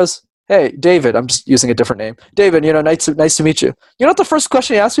 He goes, hey, David. I'm just using a different name. David, nice to meet you. You know what the first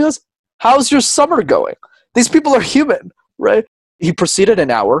question he asked me was? How's your summer going? These people are human, right? He proceeded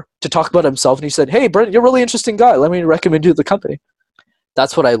an hour to talk about himself, and he said, hey, Brenden, you're a really interesting guy. Let me recommend you to the company.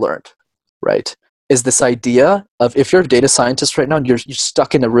 That's what I learned, right? Is this idea of if you're a data scientist right now and you're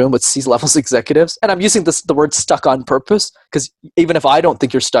stuck in a room with C-level executives, and I'm using the word stuck on purpose, because even if I don't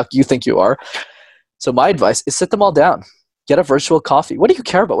think you're stuck, you think you are. So my advice is sit them all down. Get a virtual coffee. What do you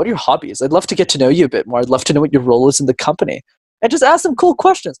care about? What are your hobbies? I'd love to get to know you a bit more. I'd love to know what your role is in the company. And just ask them cool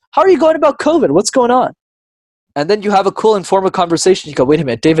questions. How are you going about COVID? What's going on? And then you have a cool informal conversation. You go, wait a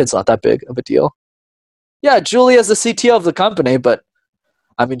minute, David's not that big of a deal. Yeah, Julia's the CTO of the company, but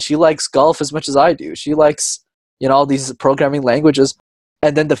I mean, she likes golf as much as I do. She likes, all these programming languages.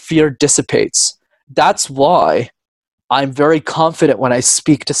 And then the fear dissipates. That's why I'm very confident when I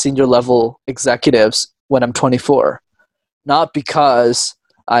speak to senior level executives when I'm 24. Not because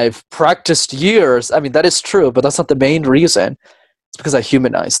I've practiced years. I mean, that is true, but that's not the main reason. It's because I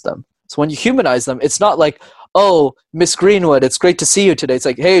humanize them. So when you humanize them, it's not like, oh, Miss Greenwood, it's great to see you today. It's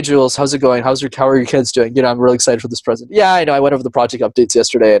like, hey, Jules, how's it going? How are your kids doing? I'm really excited for this present. Yeah, I know. I went over the project updates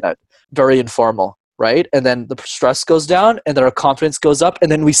yesterday, and very informal, right? And then the stress goes down, and then our confidence goes up,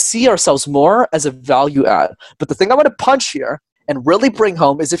 and then we see ourselves more as a value add. But the thing I want to punch here and really bring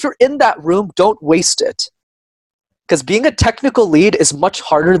home is if you're in that room, don't waste it. Because being a technical lead is much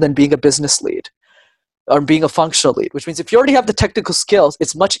harder than being a business lead or being a functional lead, which means if you already have the technical skills,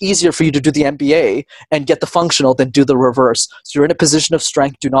 it's much easier for you to do the MBA and get the functional than do the reverse. So you're in a position of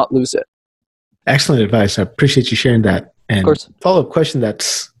strength. Do not lose it. Excellent advice. I appreciate you sharing that. And of course. Follow-up question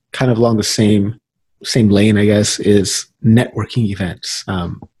that's kind of along the same lane, I guess, is networking events.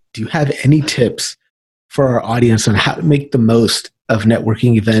 Do you have any tips for our audience on how to make the most of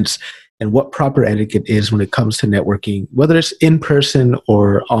networking events and what proper etiquette is when it comes to networking, whether it's in person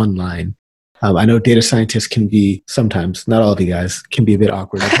or online? I know data scientists can be sometimes, not all of you guys, can be a bit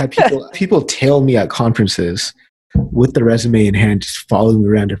awkward. I've had people tail me at conferences with the resume in hand, just following me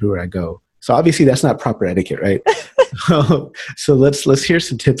around everywhere I go. So obviously that's not proper etiquette, right? So let's hear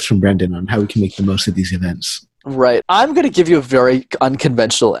some tips from Brenden on how we can make the most of these events. Right. I'm going to give you a very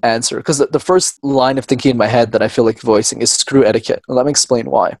unconventional answer because the first line of thinking in my head that I feel like voicing is screw etiquette. Let me explain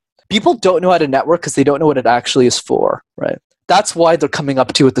why. People don't know how to network because they don't know what it actually is for, right? That's why they're coming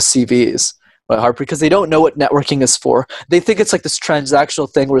up to you with the CVs. Harpreet, because they don't know what networking is for. They think it's like this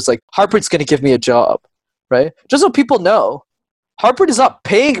transactional thing where it's like, Harpreet's going to give me a job, right? Just so people know, Harpreet is not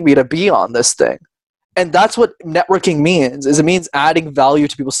paying me to be on this thing. And that's what networking means, is it means adding value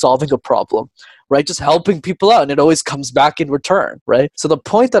to people solving a problem, right? Just helping people out, and it always comes back in return, right? So the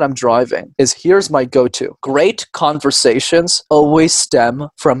point that I'm driving is here's my go-to. Great conversations always stem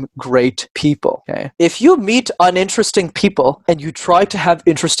from great people, okay? If you meet uninteresting people and you try to have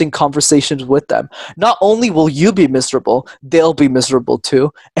interesting conversations with them, not only will you be miserable, they'll be miserable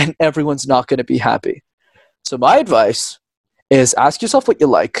too, and everyone's not going to be happy. So my advice is ask yourself what you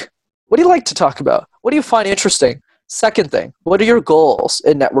like. What do you like to talk about? What do you find interesting? Second thing, what are your goals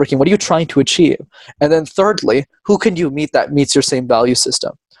in networking? What are you trying to achieve? And then thirdly, who can you meet that meets your same value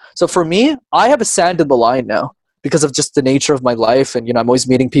system? So for me, I have a sand in the line now because of just the nature of my life and I'm always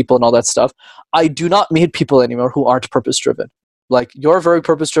meeting people and all that stuff. I do not meet people anymore who aren't purpose-driven. Like, you're a very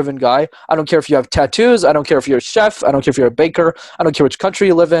purpose-driven guy. I don't care if you have tattoos. I don't care if you're a chef. I don't care if you're a baker. I don't care which country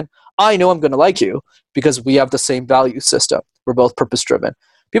you live in. I know I'm going to like you because we have the same value system. We're both purpose-driven.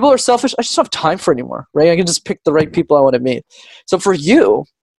 People are selfish. I just don't have time for anymore, right? I can just pick the right people I want to meet. So for you,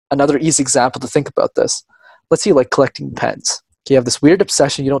 another easy example to think about this. Let's say you like collecting pens. You have this weird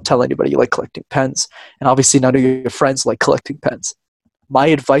obsession. You don't tell anybody you like collecting pens. And obviously none of your friends like collecting pens. My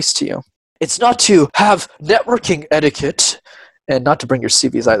advice to you, it's not to have networking etiquette and not to bring your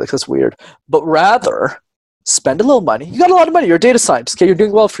CVs either, because that's weird, but rather spend a little money. You got a lot of money. You're a data scientist. Okay, you're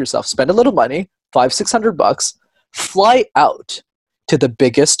doing well for yourself. Spend a little money, $500-$600, fly out to the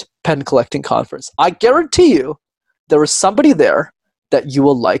biggest pen collecting conference. I guarantee you there is somebody there that you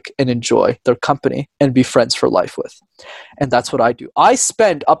will like and enjoy their company and be friends for life with. And that's what I do. I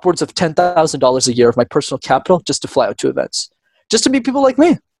spend upwards of $10,000 a year of my personal capital just to fly out to events, just to meet people like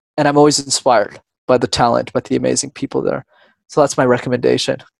me. And I'm always inspired by the talent, by the amazing people there. So that's my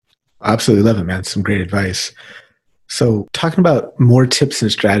recommendation. I absolutely love it, man. Some great advice. So talking about more tips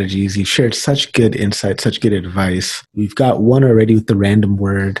and strategies, you've shared such good insight, such good advice. We've got one already with the random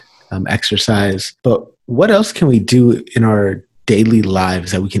word exercise, but what else can we do in our daily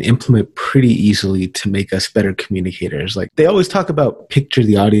lives that we can implement pretty easily to make us better communicators? Like they always talk about picture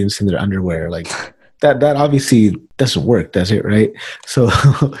the audience in their underwear. Like that obviously doesn't work, does it? Right? So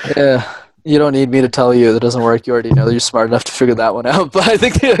yeah, you don't need me to tell you that doesn't work. You already know that you're smart enough to figure that one out. But I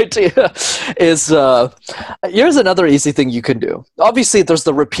think the idea is here's another easy thing you can do. Obviously, there's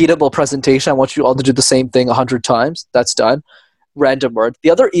the repeatable presentation. I want you all to do the same thing 100 times. That's done. Random word.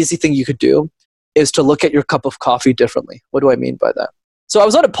 The other easy thing you could do is to look at your cup of coffee differently. What do I mean by that? So I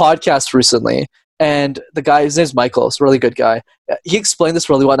was on a podcast recently, and the guy, his name's Michael, he's a really good guy. He explained this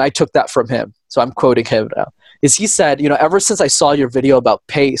really well, and I took that from him. So I'm quoting him now. Is he said, ever since I saw your video about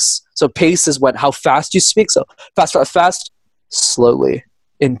pace, so pace is how fast you speak. So fast, slowly,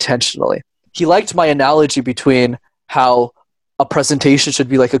 intentionally. He liked my analogy between how a presentation should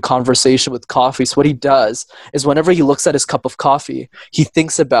be like a conversation with coffee. So what he does is whenever he looks at his cup of coffee, he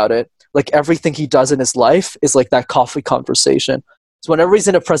thinks about it like everything he does in his life is like that coffee conversation. So whenever he's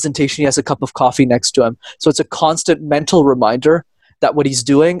in a presentation, he has a cup of coffee next to him. So it's a constant mental reminder that what he's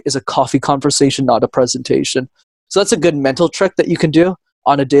doing is a coffee conversation, not a presentation. So that's a good mental trick that you can do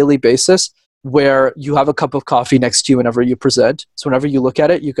on a daily basis where you have a cup of coffee next to you whenever you present. So whenever you look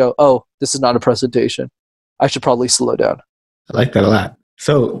at it, you go, oh, this is not a presentation. I should probably slow down. I like that a lot.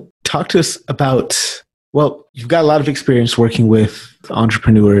 So talk to us about, well, you've got a lot of experience working with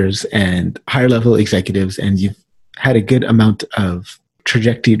entrepreneurs and higher level executives, and you've had a good amount of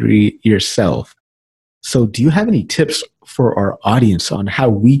trajectory yourself. So do you have any tips for our audience on how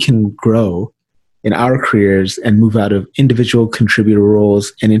we can grow in our careers and move out of individual contributor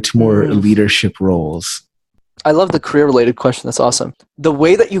roles and into more leadership roles? I love the career related question. That's awesome. The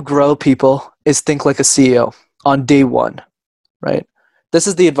way that you grow people is think like a CEO on day one, right? This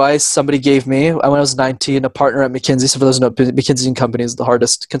is the advice somebody gave me when I was 19, a partner at McKinsey. So for those who know, McKinsey & Company is the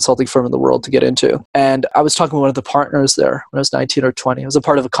hardest consulting firm in the world to get into. And I was talking with one of the partners there when I was 19 or 20. It was a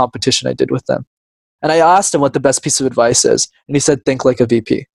part of a competition I did with them. And I asked him what the best piece of advice is. And he said, think like a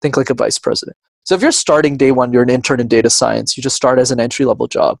VP, think like a vice president. So if you're starting day one, you're an intern in data science, you just start as an entry-level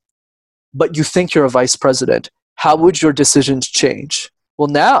job, but you think you're a vice president, how would your decisions change? Well,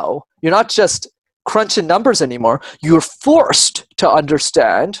 now you're not just crunching numbers anymore. You're forced to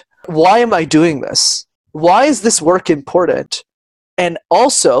understand, why am I doing this? Why is this work important? And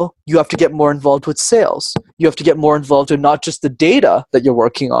also, you have to get more involved with sales. You have to get more involved in not just the data that you're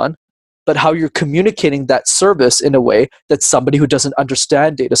working on, but how you're communicating that service in a way that somebody who doesn't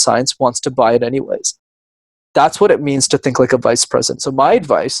understand data science wants to buy it anyways. That's what it means to think like a vice president. So my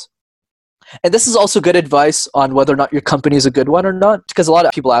advice, and this is also good advice on whether or not your company is a good one or not, because a lot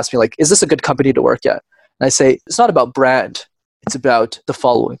of people ask me, like, is this a good company to work at? And I say, it's not about brand. It's about the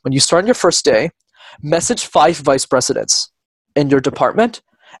following. When you start on your first day, message 5 vice presidents in your department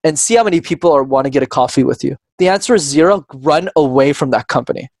and see how many people want to get a coffee with you. The answer is 0. Run away from that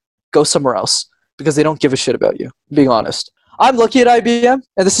company. Go somewhere else because they don't give a shit about you, being honest. I'm lucky at IBM,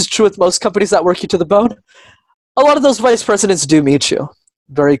 and this is true with most companies that work you to the bone. A lot of those vice presidents do meet you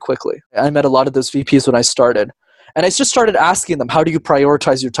very quickly. I met a lot of those VPs when I started. And I just started asking them, how do you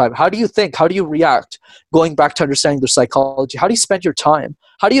prioritize your time? How do you think? How do you react? Going back to understanding their psychology. How do you spend your time?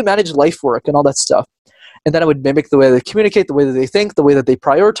 How do you manage life work and all that stuff? And then I would mimic the way they communicate, the way that they think, the way that they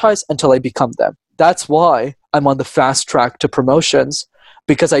prioritize until I become them. That's why I'm on the fast track to promotions,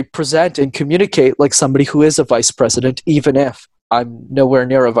 because I present and communicate like somebody who is a vice president, even if I'm nowhere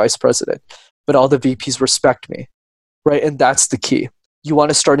near a vice president. But all the VPs respect me, right? And that's the key. You want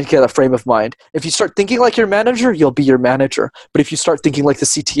to start to get a frame of mind. If you start thinking like your manager, you'll be your manager. But if you start thinking like the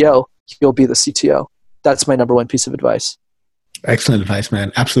CTO, you'll be the CTO. That's my number one piece of advice. Excellent advice,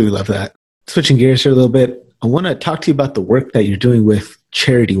 man. Absolutely love that. Switching gears here a little bit, I want to talk to you about the work that you're doing with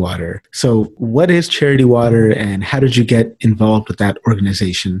Charity Water. So what is Charity Water and how did you get involved with that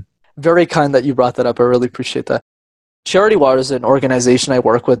organization? Very kind that you brought that up. I really appreciate that. Charity Water is an organization I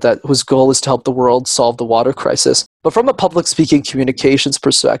work with whose goal is to help the world solve the water crisis. But from a public speaking communications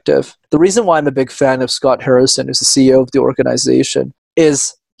perspective, the reason why I'm a big fan of Scott Harrison, who's the CEO of the organization,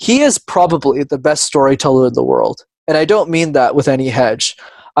 is he is probably the best storyteller in the world. And I don't mean that with any hedge.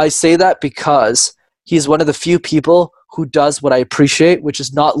 I say that because he's one of the few people who does what I appreciate, which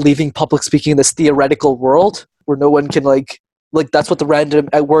is not leaving public speaking in this theoretical world where no one can Like that's what the random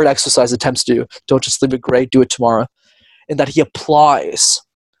word exercise attempts to do. Don't just leave it gray, do it tomorrow. And that he applies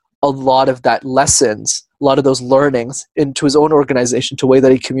a lot of that lessons, a lot of those learnings into his own organization to the way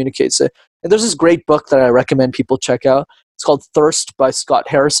that he communicates it. And there's this great book that I recommend people check out. It's called Thirst by Scott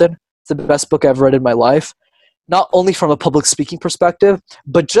Harrison. It's the best book I've read in my life. Not only from a public speaking perspective,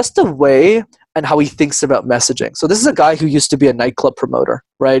 but just the way and how he thinks about messaging. So this is a guy who used to be a nightclub promoter,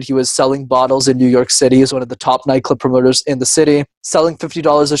 right? He was selling bottles in New York City. He was one of the top nightclub promoters in the city, selling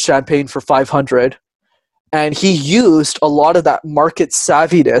 $50 of champagne for $500. And he used a lot of that market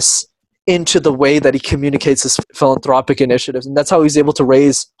savviness into the way that he communicates his philanthropic initiatives. And that's how he's able to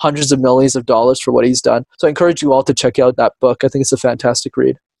raise hundreds of millions of dollars for what he's done. So I encourage you all to check out that book. I think it's a fantastic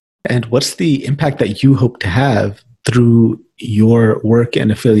read. And what's the impact that you hope to have through your work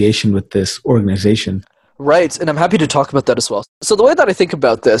and affiliation with this organization? Right. And I'm happy to talk about that as well. So the way that I think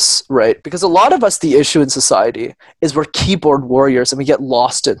about this, right, because a lot of us, the issue in society is we're keyboard warriors and we get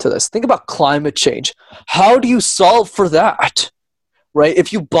lost into this. Think about climate change. How do you solve for that? Right?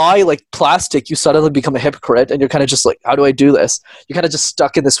 If you buy like plastic, you suddenly become a hypocrite and you're kind of just like, how do I do this? You're kind of just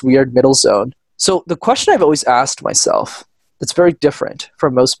stuck in this weird middle zone. So the question I've always asked myself that's very different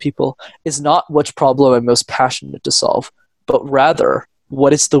from most people is not which problem I'm most passionate to solve, but rather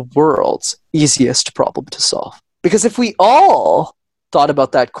what is the world's easiest problem to solve? Because if we all thought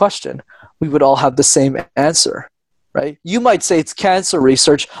about that question, we would all have the same answer, right? You might say it's cancer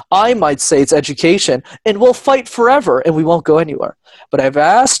research. I might say it's education, and we'll fight forever and we won't go anywhere. But I've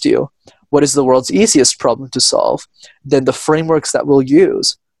asked you, what is the world's easiest problem to solve? Then the frameworks that we'll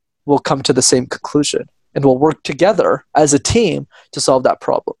use will come to the same conclusion. And we'll work together as a team to solve that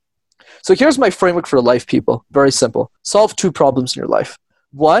problem. So here's my framework for life, people. Very simple. Solve two problems in your life.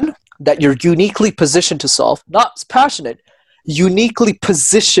 One, that you're uniquely positioned to solve, not passionate, uniquely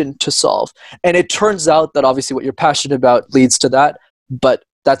positioned to solve. And it turns out that obviously what you're passionate about leads to that, but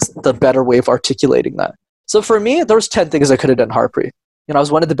that's the better way of articulating that. So for me, there was 10 things I could have done, Harpreet. I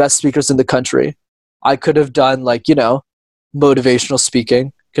was one of the best speakers in the country. I could have done motivational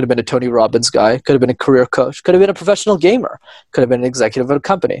speaking. Could have been a Tony Robbins guy, could have been a career coach, could have been a professional gamer, could have been an executive of a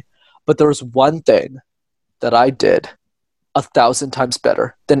company. But there was one thing that I did 1,000 times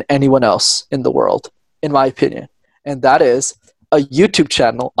better than anyone else in the world, in my opinion. And that is a YouTube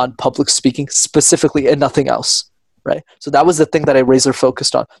channel on public speaking specifically and nothing else, right? So that was the thing that I razor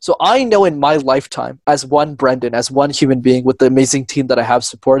focused on. So I know in my lifetime, as one Brenden, as one human being with the amazing team that I have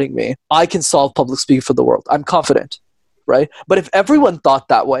supporting me, I can solve public speaking for the world. I'm confident. Right? But if everyone thought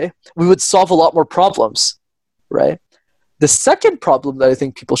that way, we would solve a lot more problems, right? The second problem that I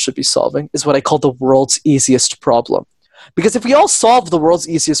think people should be solving is what I call the world's easiest problem. Because if we all solve the world's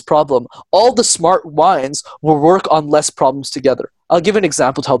easiest problem, all the smart minds will work on less problems together. I'll give an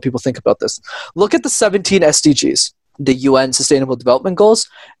example to help people think about this. Look at the 17 SDGs, the UN Sustainable Development Goals,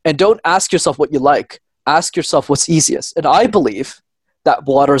 and don't ask yourself what you like. Ask yourself what's easiest. And I believe that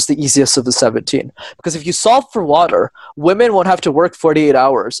water is the easiest of the 17. Because if you solve for water, women won't have to work 48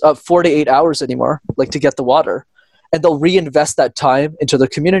 hours anymore, to get the water. And they'll reinvest that time into their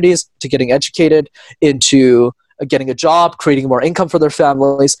communities, to getting educated, into getting a job, creating more income for their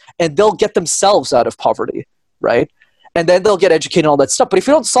families, and they'll get themselves out of poverty, right? And then they'll get educated and all that stuff. But if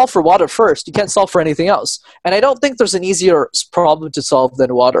you don't solve for water first, you can't solve for anything else. And I don't think there's an easier problem to solve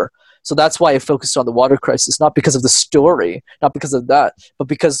than water. So that's why I focused on the water crisis, not because of the story, not because of that, but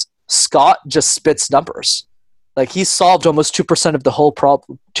because Scott just spits numbers. He solved almost 2% of the whole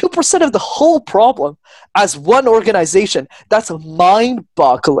problem. 2% of the whole problem as one organization. That's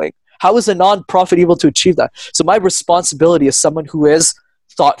mind-boggling. How is a nonprofit able to achieve that? So my responsibility as someone who is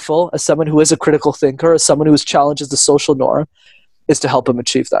thoughtful, as someone who is a critical thinker, as someone who challenges the social norm, is to help him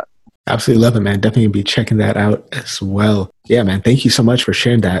achieve that. Absolutely love it, man. Definitely be checking that out as well. Yeah, man. Thank you so much for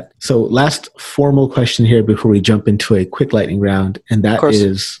sharing that. So last formal question here before we jump into a quick lightning round. And that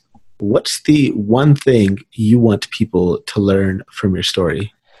is, what's the one thing you want people to learn from your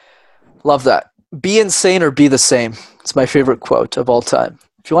story? Love that. Be insane or be the same. It's my favorite quote of all time.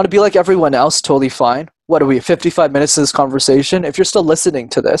 If you want to be like everyone else, totally fine. What are we, 55 minutes of this conversation? If you're still listening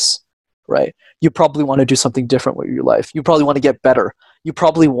to this, right, you probably want to do something different with your life. You probably want to get better. You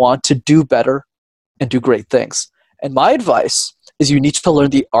probably want to do better and do great things. And my advice is you need to learn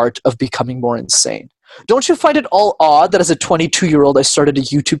the art of becoming more insane. Don't you find it all odd that as a 22-year-old, I started a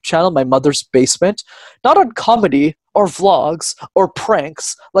YouTube channel in my mother's basement, not on comedy or vlogs or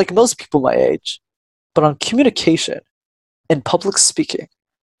pranks like most people my age, but on communication and public speaking.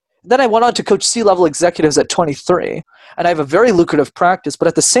 Then I went on to coach C-level executives at 23, and I have a very lucrative practice, but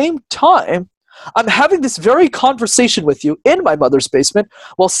at the same time, I'm having this very conversation with you in my mother's basement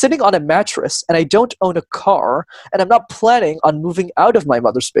while sitting on a mattress, and I don't own a car, and I'm not planning on moving out of my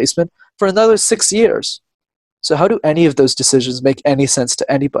mother's basement for another 6 years. So how do any of those decisions make any sense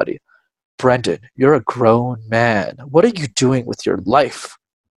to anybody? Brenden, you're a grown man. What are you doing with your life?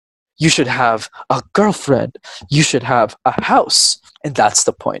 You should have a girlfriend. You should have a house. And that's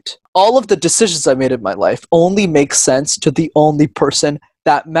the point. All of the decisions I made in my life only make sense to the only person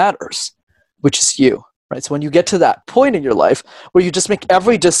that matters, which is you, right? So when you get to that point in your life where you just make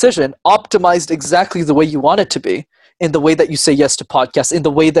every decision optimized exactly the way you want it to be, in the way that you say yes to podcasts, in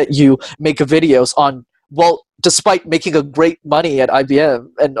the way that you make videos on, well, despite making a great money at IBM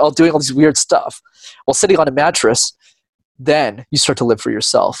and all doing all these weird stuff while sitting on a mattress, then you start to live for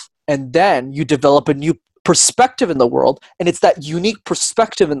yourself. And then you develop a new perspective in the world. And it's that unique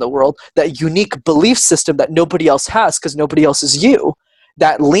perspective in the world, that unique belief system that nobody else has because nobody else is you,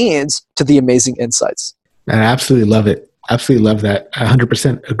 that leads to the amazing insights. I absolutely love it. Absolutely love that. I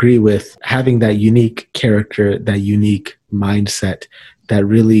 100% agree with having that unique character, that unique mindset that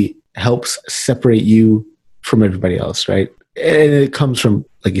really helps separate you from everybody else, right? And it comes from,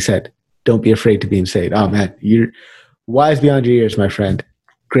 like you said, don't be afraid to be insane. Oh man, you're wise beyond your years, my friend.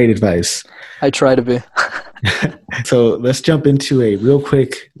 Great advice. I try to be. So let's jump into a real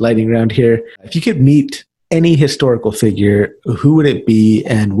quick lightning round here. If you could meet any historical figure, who would it be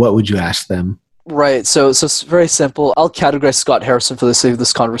and what would you ask them? Right. So it's very simple. I'll categorize Scott Harrison for the sake of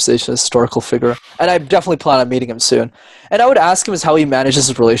this conversation as a historical figure. And I definitely plan on meeting him soon. And I would ask him is how he manages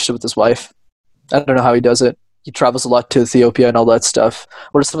his relationship with his wife. I don't know how he does it. He travels a lot to Ethiopia and all that stuff.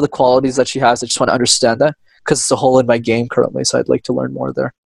 What are some of the qualities that she has? I just want to understand that because it's a hole in my game currently. So I'd like to learn more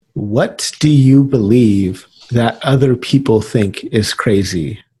there. What do you believe that other people think is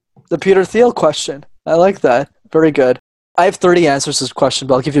crazy? The Peter Thiel question. I like that. Very good. I have 30 answers to this question,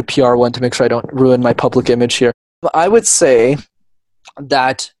 but I'll give you a PR one to make sure I don't ruin my public image here. I would say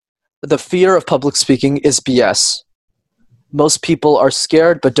that the fear of public speaking is BS. Most people are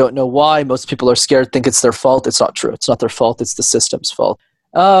scared but don't know why. Most people are scared, think it's their fault. It's not true. It's not their fault. It's the system's fault.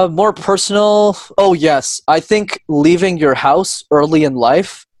 More personal. Oh, yes. I think leaving your house early in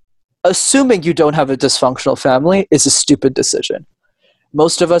life, assuming you don't have a dysfunctional family, is a stupid decision.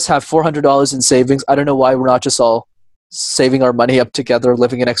 Most of us have $400 in savings. I don't know why we're not just all saving our money up together,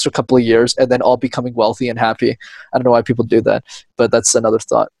 living an extra couple of years, and then all becoming wealthy and happy. I don't know why people do that, but that's another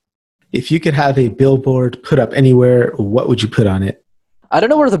thought. If you could have a billboard put up anywhere, what would you put on it? I don't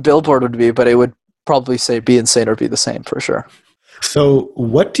know where the billboard would be, but it would probably say be insane or be the same for sure. So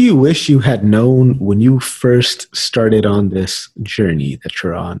what do you wish you had known when you first started on this journey that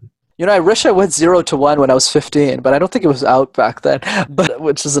you're on? You know, I wish I went 0 to 1 when I was 15, but I don't think it was out back then,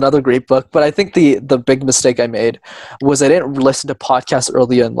 which is another great book. But I think the big mistake I made was I didn't listen to podcasts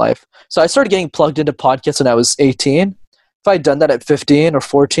early in life. So I started getting plugged into podcasts when I was 18. If I'd done that at 15 or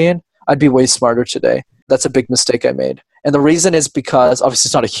 14, I'd be way smarter today. That's a big mistake I made. And the reason is because, obviously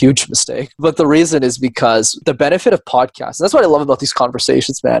it's not a huge mistake, but the reason is because the benefit of podcasts, and that's what I love about these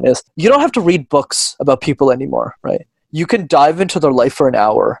conversations, man, is you don't have to read books about people anymore, right? You can dive into their life for an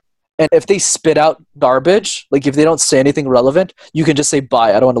hour. And if they spit out garbage, like if they don't say anything relevant, you can just say, bye,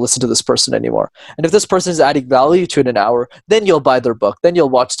 I don't want to listen to this person anymore. And if this person is adding value to it in an hour, then you'll buy their book, then you'll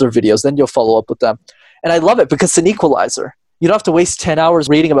watch their videos, then you'll follow up with them. And I love it because it's an equalizer. You don't have to waste 10 hours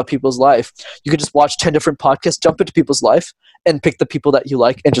reading about people's life. You can just watch 10 different podcasts, jump into people's life, and pick the people that you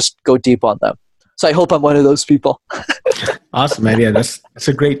like and just go deep on them. So I hope I'm one of those people. Awesome, man. Yeah, that's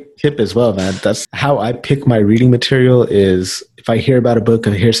a great tip as well, man. That's how I pick my reading material is if I hear about a book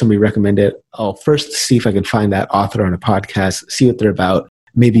and I hear somebody recommend it, I'll first see if I can find that author on a podcast, see what they're about,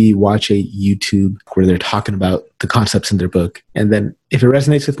 maybe watch a YouTube where they're talking about the concepts in their book. And then if it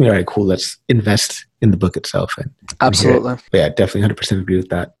resonates with me, all right, cool, let's invest in the book itself. And absolutely. Yeah, definitely 100% agree with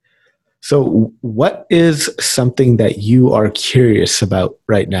that. So what is something that you are curious about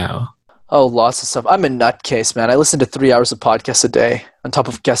right now? Oh, lots of stuff. I'm a nutcase, man. I listen to 3 hours of podcasts a day on top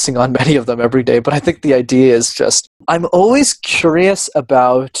of guessing on many of them every day. But I think the idea is just, I'm always curious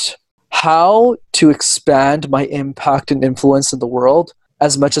about how to expand my impact and influence in the world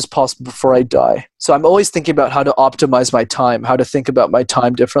as much as possible before I die. So I'm always thinking about how to optimize my time, how to think about my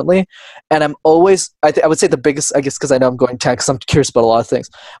time differently. And I'm always, I would say the biggest, I guess because I know I'm going tech, because I'm curious about a lot of things.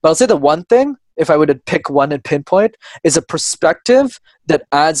 But I'll say the one thing, if I were to pick one and pinpoint, is a perspective that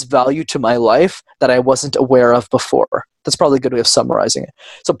adds value to my life that I wasn't aware of before. That's probably a good way of summarizing it.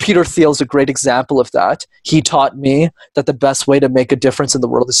 So Peter Thiel is a great example of that. He taught me that the best way to make a difference in the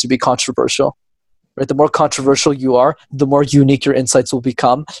world is to be controversial. Right? The more controversial you are, the more unique your insights will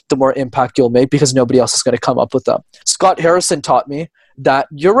become, the more impact you'll make because nobody else is going to come up with them. Scott Harrison taught me that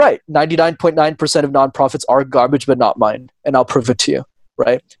you're right. 99.9% of nonprofits are garbage, but not mine. And I'll prove it to you,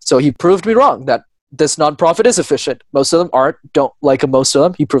 right? So he proved me wrong that this nonprofit is efficient. Most of them aren't, don't like most of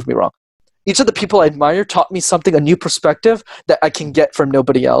them. He proved me wrong. Each of the people I admire taught me something, a new perspective that I can get from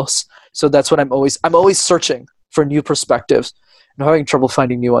nobody else. So that's what I'm always searching for new perspectives. I'm having trouble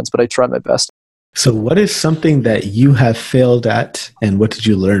finding new ones, but I try my best. So what is something that you have failed at, and what did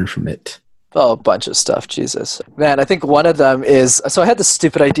you learn from it? Oh, a bunch of stuff, Jesus. Man, I think one of them is, so I had this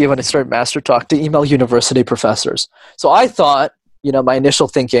stupid idea when I started Master Talk to email university professors. So I thought, my initial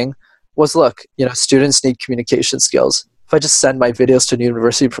thinking was, look, students need communication skills. If I just send my videos to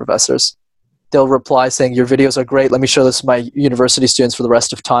university professors, they'll reply saying, your videos are great. Let me show this to my university students for the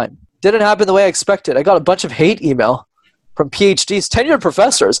rest of time. Didn't happen the way I expected. I got a bunch of hate email from PhDs, tenured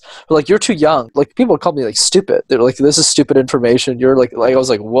professors. Were like, you're too young. Like, people call me like stupid. They're like, this is stupid information. You're like I was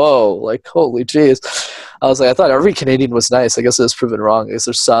like, whoa, like, holy jeez. I was like, I thought every Canadian was nice. I guess it was proven wrong because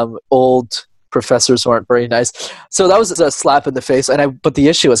there's some old professors who aren't very nice. So that was a slap in the face. But the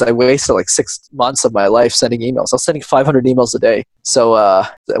issue is I wasted like 6 months of my life sending emails. I was sending 500 emails a day. So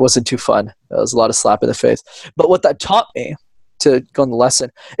it wasn't too fun. It was a lot of slap in the face. But what that taught me, to go on the lesson,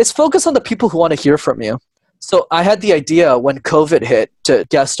 is focus on the people who want to hear from you. So I had the idea when COVID hit to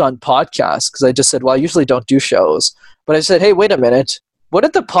guest on podcasts, because I just said, well, I usually don't do shows. But I said, hey, wait a minute.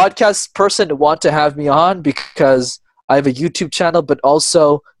 Wouldn't the podcast person want to have me on because I have a YouTube channel, but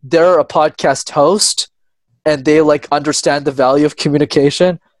also they're a podcast host and they understand the value of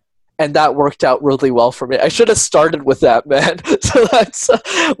communication? And that worked out really well for me. I should have started with that, man. So that's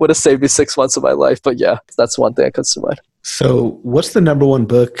would have saved me 6 months of my life. But yeah, that's one thing I could survive. So what's the number one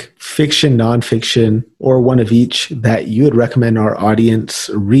book, fiction, nonfiction, or one of each, that you would recommend our audience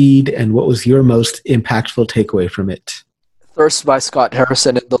read, and what was your most impactful takeaway from it? Thirst by Scott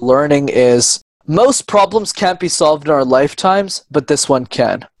Harrison. And the learning is, most problems can't be solved in our lifetimes, but this one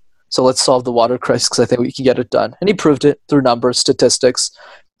can. So let's solve the water crisis because I think we can get it done. And he proved it through numbers, statistics.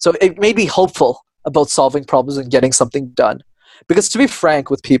 So it made me hopeful about solving problems and getting something done. Because to be frank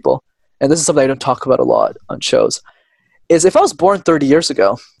with people, and this is something I don't talk about a lot on shows, is if I was born 30 years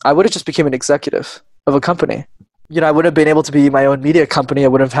ago, I would have just become an executive of a company. I wouldn't have been able to be my own media company. I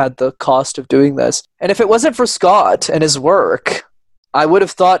wouldn't have had the cost of doing this. And if it wasn't for Scott and his work, I would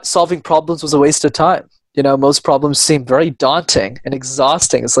have thought solving problems was a waste of time. Most problems seem very daunting and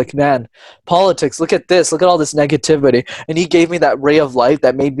exhausting. It's like, man, politics, look at this, look at all this negativity. And he gave me that ray of light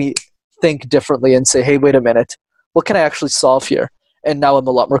that made me think differently and say, hey, wait a minute, what can I actually solve here? And now I'm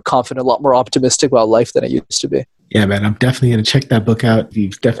a lot more confident, a lot more optimistic about life than I used to be. Yeah, man, I'm definitely going to check that book out.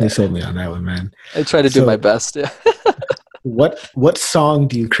 You've definitely sold me on that one, man. I try to do my best. Yeah. What song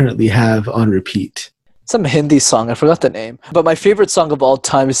do you currently have on repeat? Some Hindi song. I forgot the name. But my favorite song of all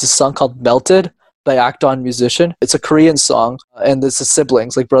time is this song called Melted by Acton Musician. It's a Korean song, and it's a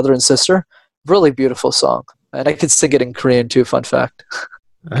siblings, like brother and sister. Really beautiful song. And I could sing it in Korean too, fun fact.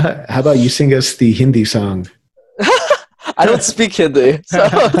 How about you sing us the Hindi song? I don't speak Hindi, so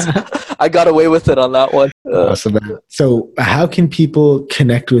I got away with it on that one. Awesome. So how can people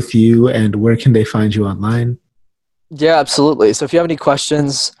connect with you, and where can they find you online? Yeah, absolutely. So if you have any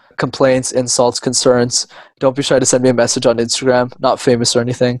questions, complaints, insults, concerns, don't be shy to send me a message on Instagram. Not famous or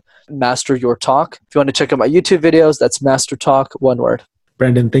anything. Master Your Talk. If you want to check out my YouTube videos, that's Master Talk, one word.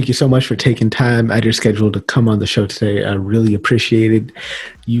 Brenden, thank you so much for taking time out of your schedule to come on the show today. I really appreciated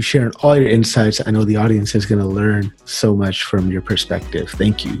you sharing all your insights. I know the audience is going to learn so much from your perspective.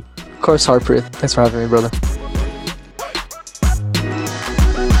 Thank you. Of course, Harpreet. Thanks for having me, brother.